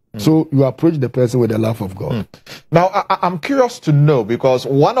flesh. So you approach the person with the love of God. Now, I'm curious to know, because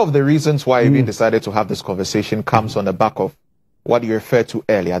one of the reasons why we decided to have this conversation comes on the back of what you referred to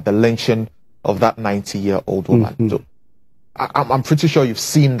earlier, the lynching of that 90-year-old woman. So I'm pretty sure you've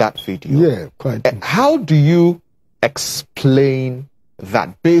seen that video. Yeah, quite. How do you explain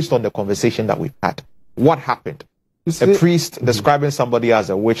that based on the conversation that we've had? What happened? A priest describing somebody as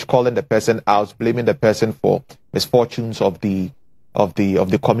a witch, calling the person out, blaming the person for misfortunes of the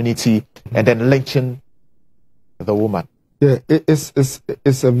community, and then lynching the woman. Yeah,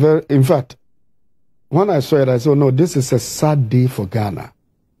 it's a very, in fact, when I saw it, I said, no, this is a sad day for Ghana.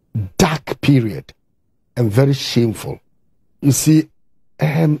 Dark period and very shameful. You see,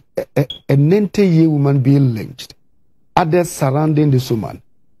 a 90-year woman being lynched, others surrounding this woman,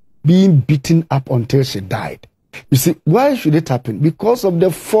 being beaten up until she died. You see, why should it happen? Because of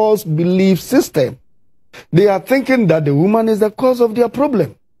the false belief system. They are thinking that the woman is the cause of their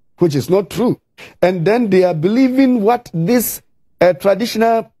problem, which is not true. And then they are believing what this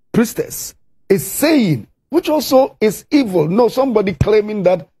traditional priestess is saying, which also is evil. No, somebody claiming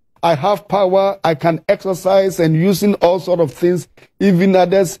that I have power, I can exercise and using all sort of things, even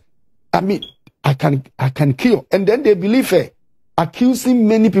others. I mean, I can kill. And then they believe her, accusing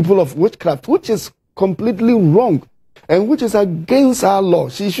many people of witchcraft, which is completely wrong and which is against our law.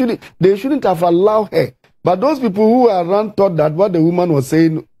 They shouldn't have allowed her. But those people who were around thought that what the woman was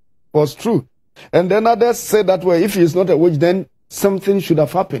saying was true. And then others said that, well, if he is not a witch, then something should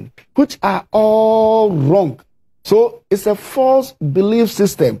have happened, which are all wrong. So it's a false belief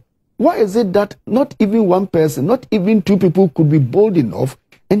system. Why is it that not even one person, not even two people could be bold enough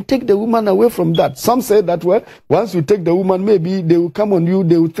and take the woman away from that? Some say that, well, once you take the woman, maybe they will come on you,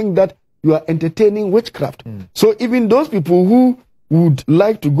 they will think that you are entertaining witchcraft. So even those people who would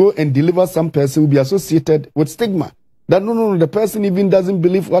like to go and deliver some person will be associated with stigma. That no, the person even doesn't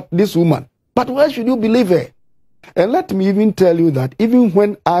believe what this woman. But why should you believe her? And let me even tell you that even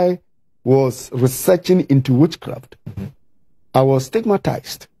when I was researching into witchcraft, I was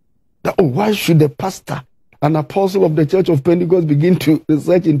stigmatized. That, oh, why should the pastor, an apostle of the Church of Pentecost, begin to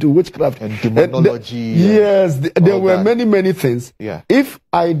research into witchcraft? And demonology. Yes, there were many things. Yeah. If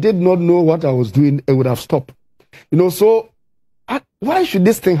I did not know what I was doing, it would have stopped. You know, so why should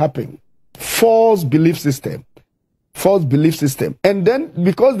this thing happen? False belief system. False belief system. And then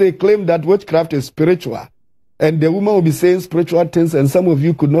because they claim that witchcraft is spiritual, and the woman will be saying spiritual things, and some of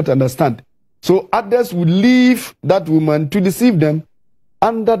you could not understand. So others would leave that woman to deceive them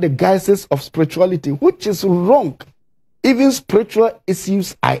under the guises of spirituality, which is wrong. Even spiritual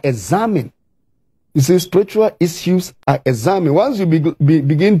issues I examine. You see, spiritual issues I examine. Once you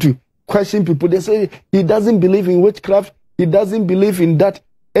begin to question people, they say he doesn't believe in witchcraft, he doesn't believe in that,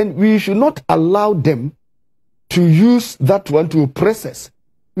 and we should not allow them to use that one to oppress us.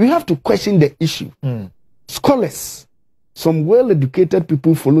 We have to question the issue. Scholars, some well-educated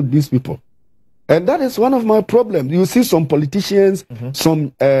people follow these people. And that is one of my problems. You see some politicians,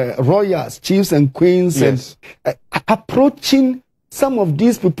 some royals, chiefs and queens, and approaching some of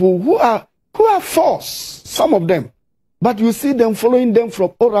these people who are false, some of them. But you see them following them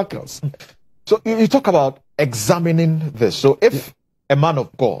from oracles. So you talk about examining this. So if a man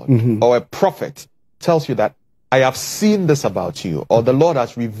of God or a prophet tells you that I have seen this about you, or the Lord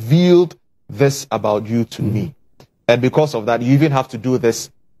has revealed this about you to me, and because of that, you even have to do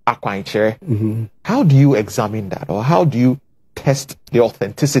this akwanchere. How do you examine that, or how do you test the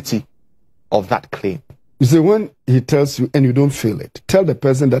authenticity of that claim? You see, when he tells you and you don't feel it, tell the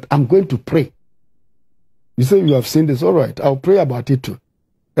person that I'm going to pray. You say you have seen this, all right, I'll pray about it too.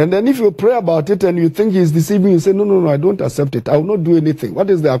 And then if you pray about it and you think he's deceiving, you say, no, I don't accept it. I will not do anything. What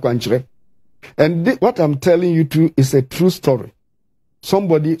is the akwanchere? And what I'm telling you too is a true story.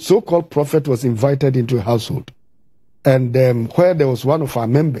 Somebody, so-called prophet, was invited into a household. And where there was one of our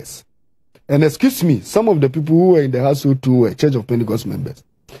members. And excuse me, some of the people who were in the household too were Church of Pentecost members.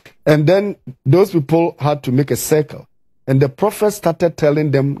 And then those people had to make a circle. And the prophet started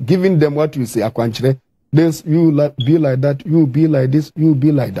telling them, giving them what you say, akwanchere, this, you be like that, you be like this, you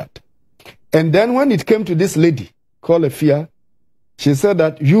be like that. And then when it came to this lady called Efia, she said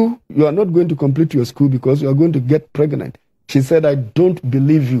that you are not going to complete your school because you are going to get pregnant. She said, I don't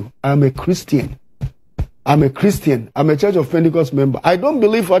believe you. I'm a Christian. I'm a Christian. I'm a Church of Pentecost member. I don't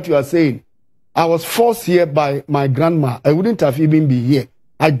believe what you are saying. I was forced here by my grandma. I wouldn't have even been here.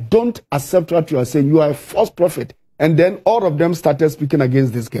 I don't accept what you are saying. You are a false prophet. And then all of them started speaking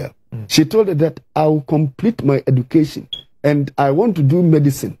against this girl. She told her that I will complete my education and I want to do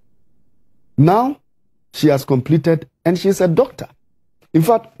medicine. Now she has completed and she's a doctor. In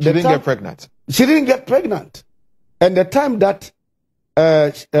fact, she didn't get pregnant. She didn't get pregnant. And the time that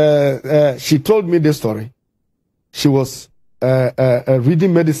she told me this story, she was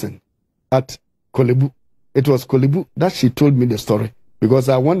reading medicine at Kolebu. It was Kolebu that she told me the story because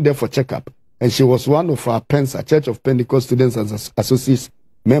I went there for checkup. And she was one of our PENSA, Church of Pentecost Students as Associates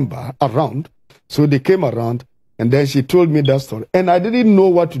member around. So they came around and then she told me that story. And I didn't know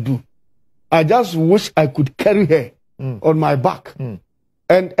what to do. I just wish I could carry her on my back.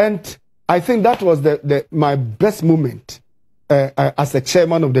 And I think that was my best moment as a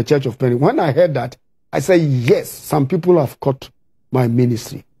chairman of the Church of Pentecost. When I heard that, I said, yes, some people have caught my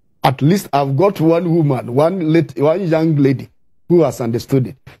ministry. At least I've got one woman, one young lady who has understood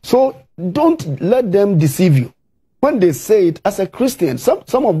it. So don't let them deceive you. When they say it as a Christian,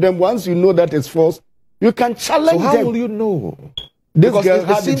 some of them, once you know that it's false, you can challenge them. So how will you know? This because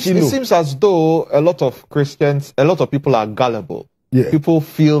girl, it seems as though a lot of Christians, a lot of people are gullible. Yeah. People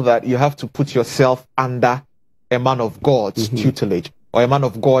feel that you have to put yourself under a man of God's tutelage or a man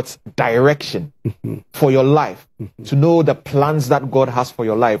of God's direction for your life to know the plans that God has for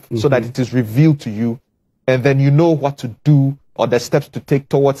your life so that it is revealed to you and then you know what to do or the steps to take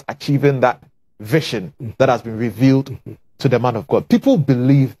towards achieving that vision that has been revealed to the man of God. People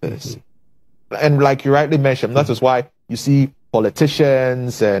believe this. And like you rightly mentioned, that is why you see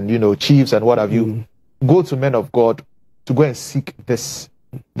politicians and, you know, chiefs and what have you go to men of God to go and seek this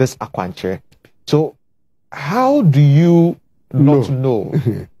akwankyerɛ. So how do you not know?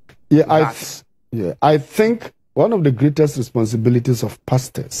 I think one of the greatest responsibilities of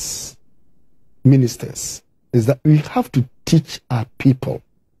pastors, ministers, is that we have to teach our people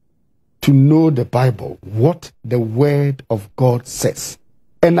to know the Bible, what the Word of God says,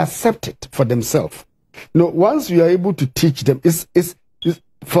 and accept it for themselves. You know, once you are able to teach them, it's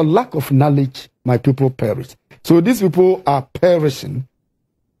for lack of knowledge, my people perish. So these people are perishing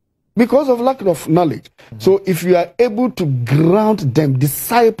because of lack of knowledge. So if you are able to ground them,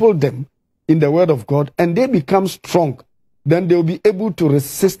 disciple them in the Word of God, and they become strong, then they will be able to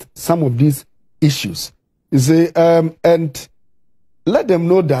resist some of these issues. You see, and let them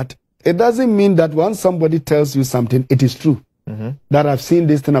know that it doesn't mean that once somebody tells you something, it is true. That I've seen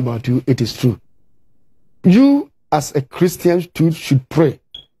this thing about you, it is true. You, as a Christian, too, should pray.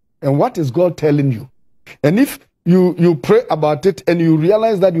 And what is God telling you? And if you pray about it and you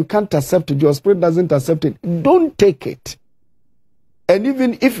realize that you can't accept it, your spirit doesn't accept it, don't take it. And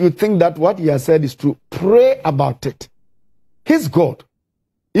even if you think that what he has said is true, pray about it. His God,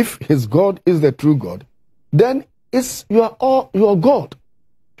 if his God is the true God, then you are your God.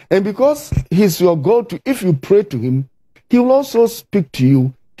 And because he's your God, if you pray to him, he will also speak to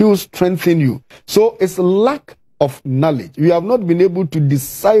you. He will strengthen you. So it's lack of knowledge. We have not been able to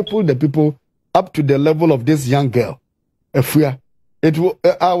disciple the people up to the level of this young girl. I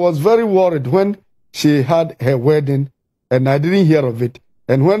was very worried when she had her wedding and I didn't hear of it.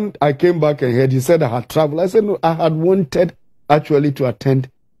 And when I came back and heard, he said I had traveled. I said, no, I had wanted actually to attend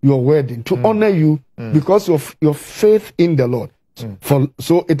your wedding, to honor you because of your faith in the Lord.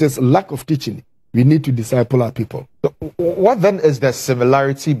 So it is lack of teaching. We need to disciple our people. So what then is the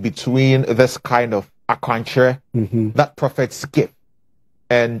similarity between this kind of akwankyerɛ that prophets give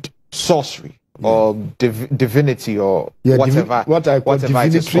and sorcery or divinity or whatever? What I call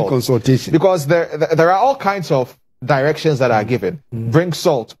divinity consultation. Because there are all kinds of directions that are given. Bring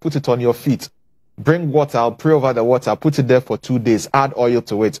salt, put it on your feet. Bring water, I'll pray over the water, put it there for 2 days, add oil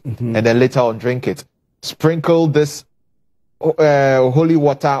to it, and then later on drink it. Sprinkle this holy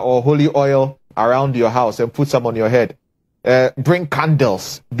water or holy oil around your house and put some on your head. Bring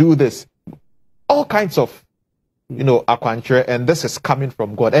candles, do this. All kinds of, akwankyerɛ, and this is coming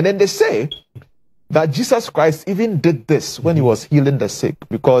from God. And then they say that Jesus Christ even did this when he was healing the sick,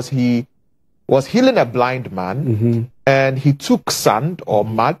 because he was healing a blind man, and he took sand or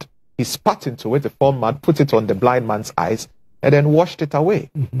mud, he spat into it, the form mud, put it on the blind man's eyes, and then washed it away.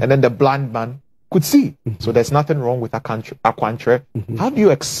 And then the blind man could see. So there's nothing wrong with akwankyerɛ. How do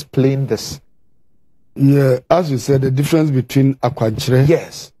you explain this? Yeah, as you said, the difference between akwankyerɛ,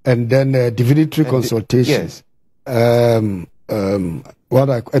 yes, and then divinatory consultation. Yes.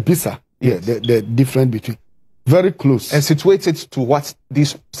 Episa. Yes. Yeah, the difference between, very close. And situated to what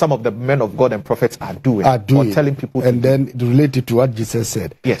some of the men of God and prophets are doing. Or telling people and then related to what Jesus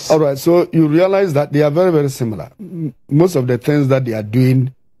said. Yes. All right, so you realize that they are very, very similar. Most of the things that they are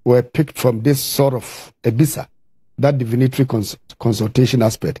doing were picked from this sort of Ebisa, that divinatory consultation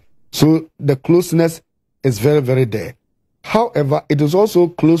aspect. So the closeness is very, very there. However, it is also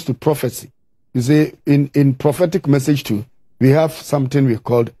close to prophecy. You see, in prophetic message too, we have something we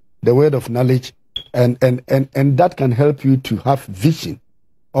call the word of knowledge, and that can help you to have vision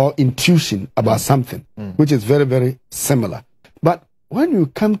or intuition about something, which is very, very similar. But when you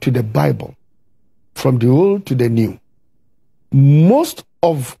come to the Bible, from the old to the new, most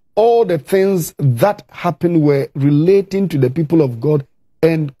of all the things that happened were relating to the people of God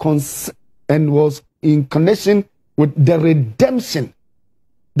and was in connection with the redemption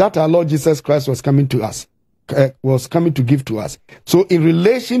that our Lord Jesus Christ was coming to us, was coming to give to us. So in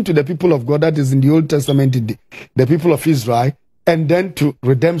relation to the people of God, that is in the Old Testament, the people of Israel, and then to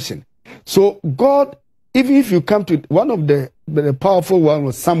redemption. So God, even if you come to one of the powerful one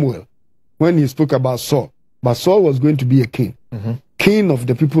was Samuel, when he spoke about Saul, but Saul was going to be a king. King of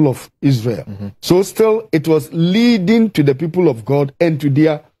the people of Israel. So still it was leading to the people of God and to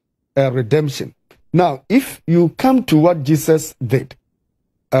their redemption. Now, if you come to what Jesus did,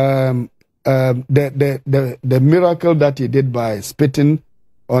 the miracle that he did by spitting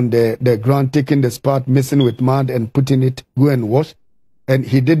on the ground, taking the spot, mixing with mud and putting it, go and wash, and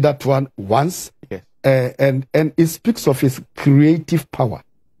he did that one once. Yes. And it speaks of his creative power,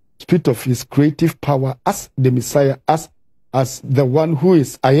 as the Messiah, as the one who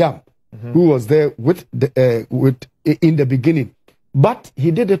is I am. who was there in the beginning. But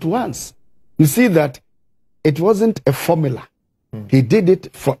he did it once. You see that it wasn't a formula. He did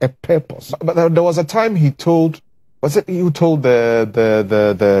it for a purpose. But there was a time he told, was it you told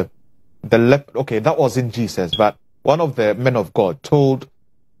the okay, that wasn't Jesus, but one of the men of God told,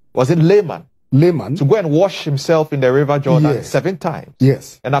 was it layman, to go and wash himself in the river Jordan 7 times.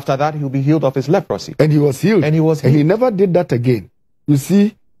 Yes. And after that, he'll be healed of his leprosy. And he was healed. And he was healed. And he never did that again. You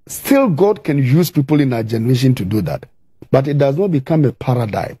see, still God can use people in our generation to do that. But it does not become a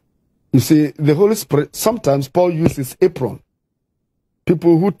paradigm. You see, the Holy Spirit, sometimes Paul used his apron.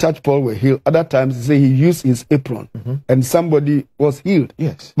 People who touched Paul were healed. Other times, they say he used his apron and somebody was healed.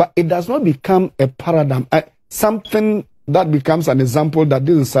 Yes. But it does not become a paradigm. Something that becomes an example that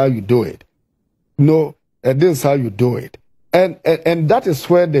this is how you do it. No, this is how you do it. And that is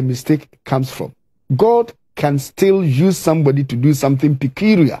where the mistake comes from. God can still use somebody to do something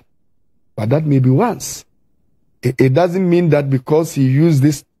peculiar. But that may be once. It doesn't mean that because he used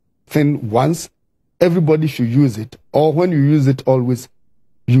this thing once, everybody should use it. Or when you use it always,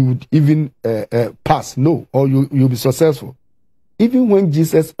 you would even pass. No, or you'll be successful. Even when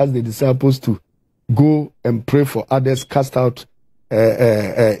Jesus asked the disciples to go and pray for others, cast out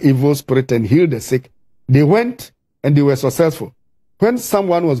evil spirit and heal the sick, they went and they were successful. When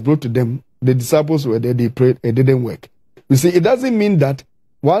someone was brought to them, the disciples were there, they prayed, it didn't work. You see, it doesn't mean that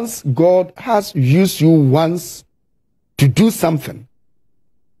once God has used you once to do something,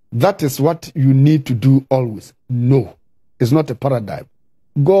 that is what you need to do always. No, it's not a paradigm.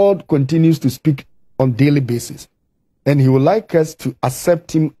 God continues to speak on daily basis. And he would like us to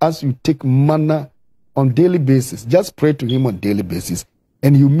accept him as you take manna on daily basis. Just pray to him on daily basis.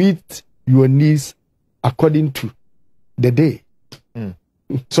 And you meet your needs according to the day.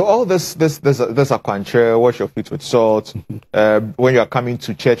 So all this akwanche, wash your feet with salt. When you are coming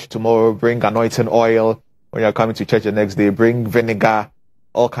to church tomorrow, bring anointing oil. When you are coming to church the next day, bring vinegar.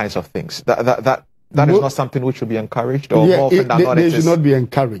 All kinds of things. That is not something which should be encouraged, or more often than not, they should not be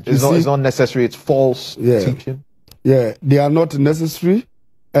encouraged. It's not necessary. It's false teaching. Yeah, they are not necessary,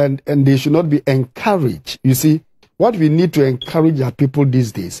 and they should not be encouraged. You see, what we need to encourage our people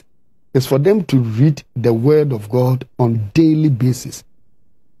these days is for them to read the Word of God on daily basis.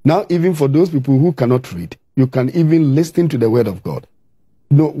 Now, even for those people who cannot read, you can even listen to the Word of God.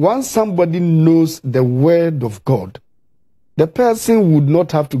 No, once somebody knows the Word of God, the person would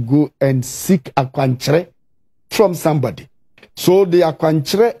not have to go and seek akwanchere from somebody. So the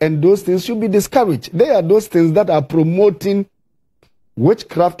akwanchere and those things should be discouraged. They are those things that are promoting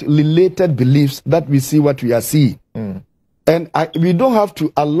witchcraft-related beliefs that we see what we are seeing. And we don't have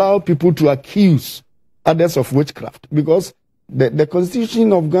to allow people to accuse others of witchcraft, because the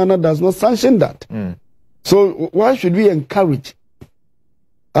Constitution of Ghana does not sanction that. So why should we encourage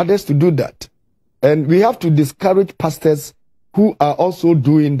others to do that? And we have to discourage pastors who are also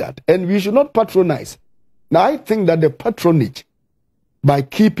doing that. And we should not patronize. Now, I think that the patronage by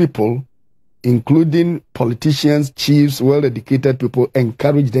key people, including politicians, chiefs, well-educated people,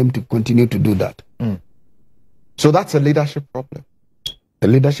 encourage them to continue to do that. So that's a leadership problem. A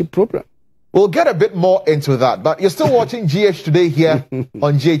leadership problem. We'll get a bit more into that, but you're still watching GH Today here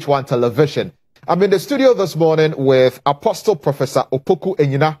on GHOne Television. I'm in the studio this morning with Apostle Professor Opoku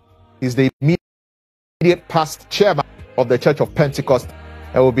Onyinah. He's the immediate past chairman of the Church of Pentecost,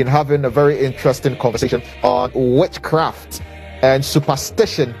 and we've been having a very interesting conversation on witchcraft and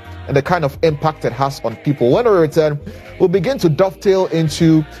superstition and the kind of impact it has on people. When we return, we'll begin to dovetail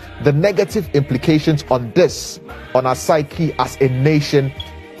into the negative implications on this, on our psyche as a nation,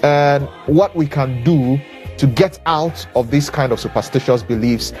 and what we can do to get out of these kind of superstitious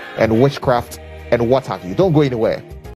beliefs and witchcraft and what have you. Don't go anywhere.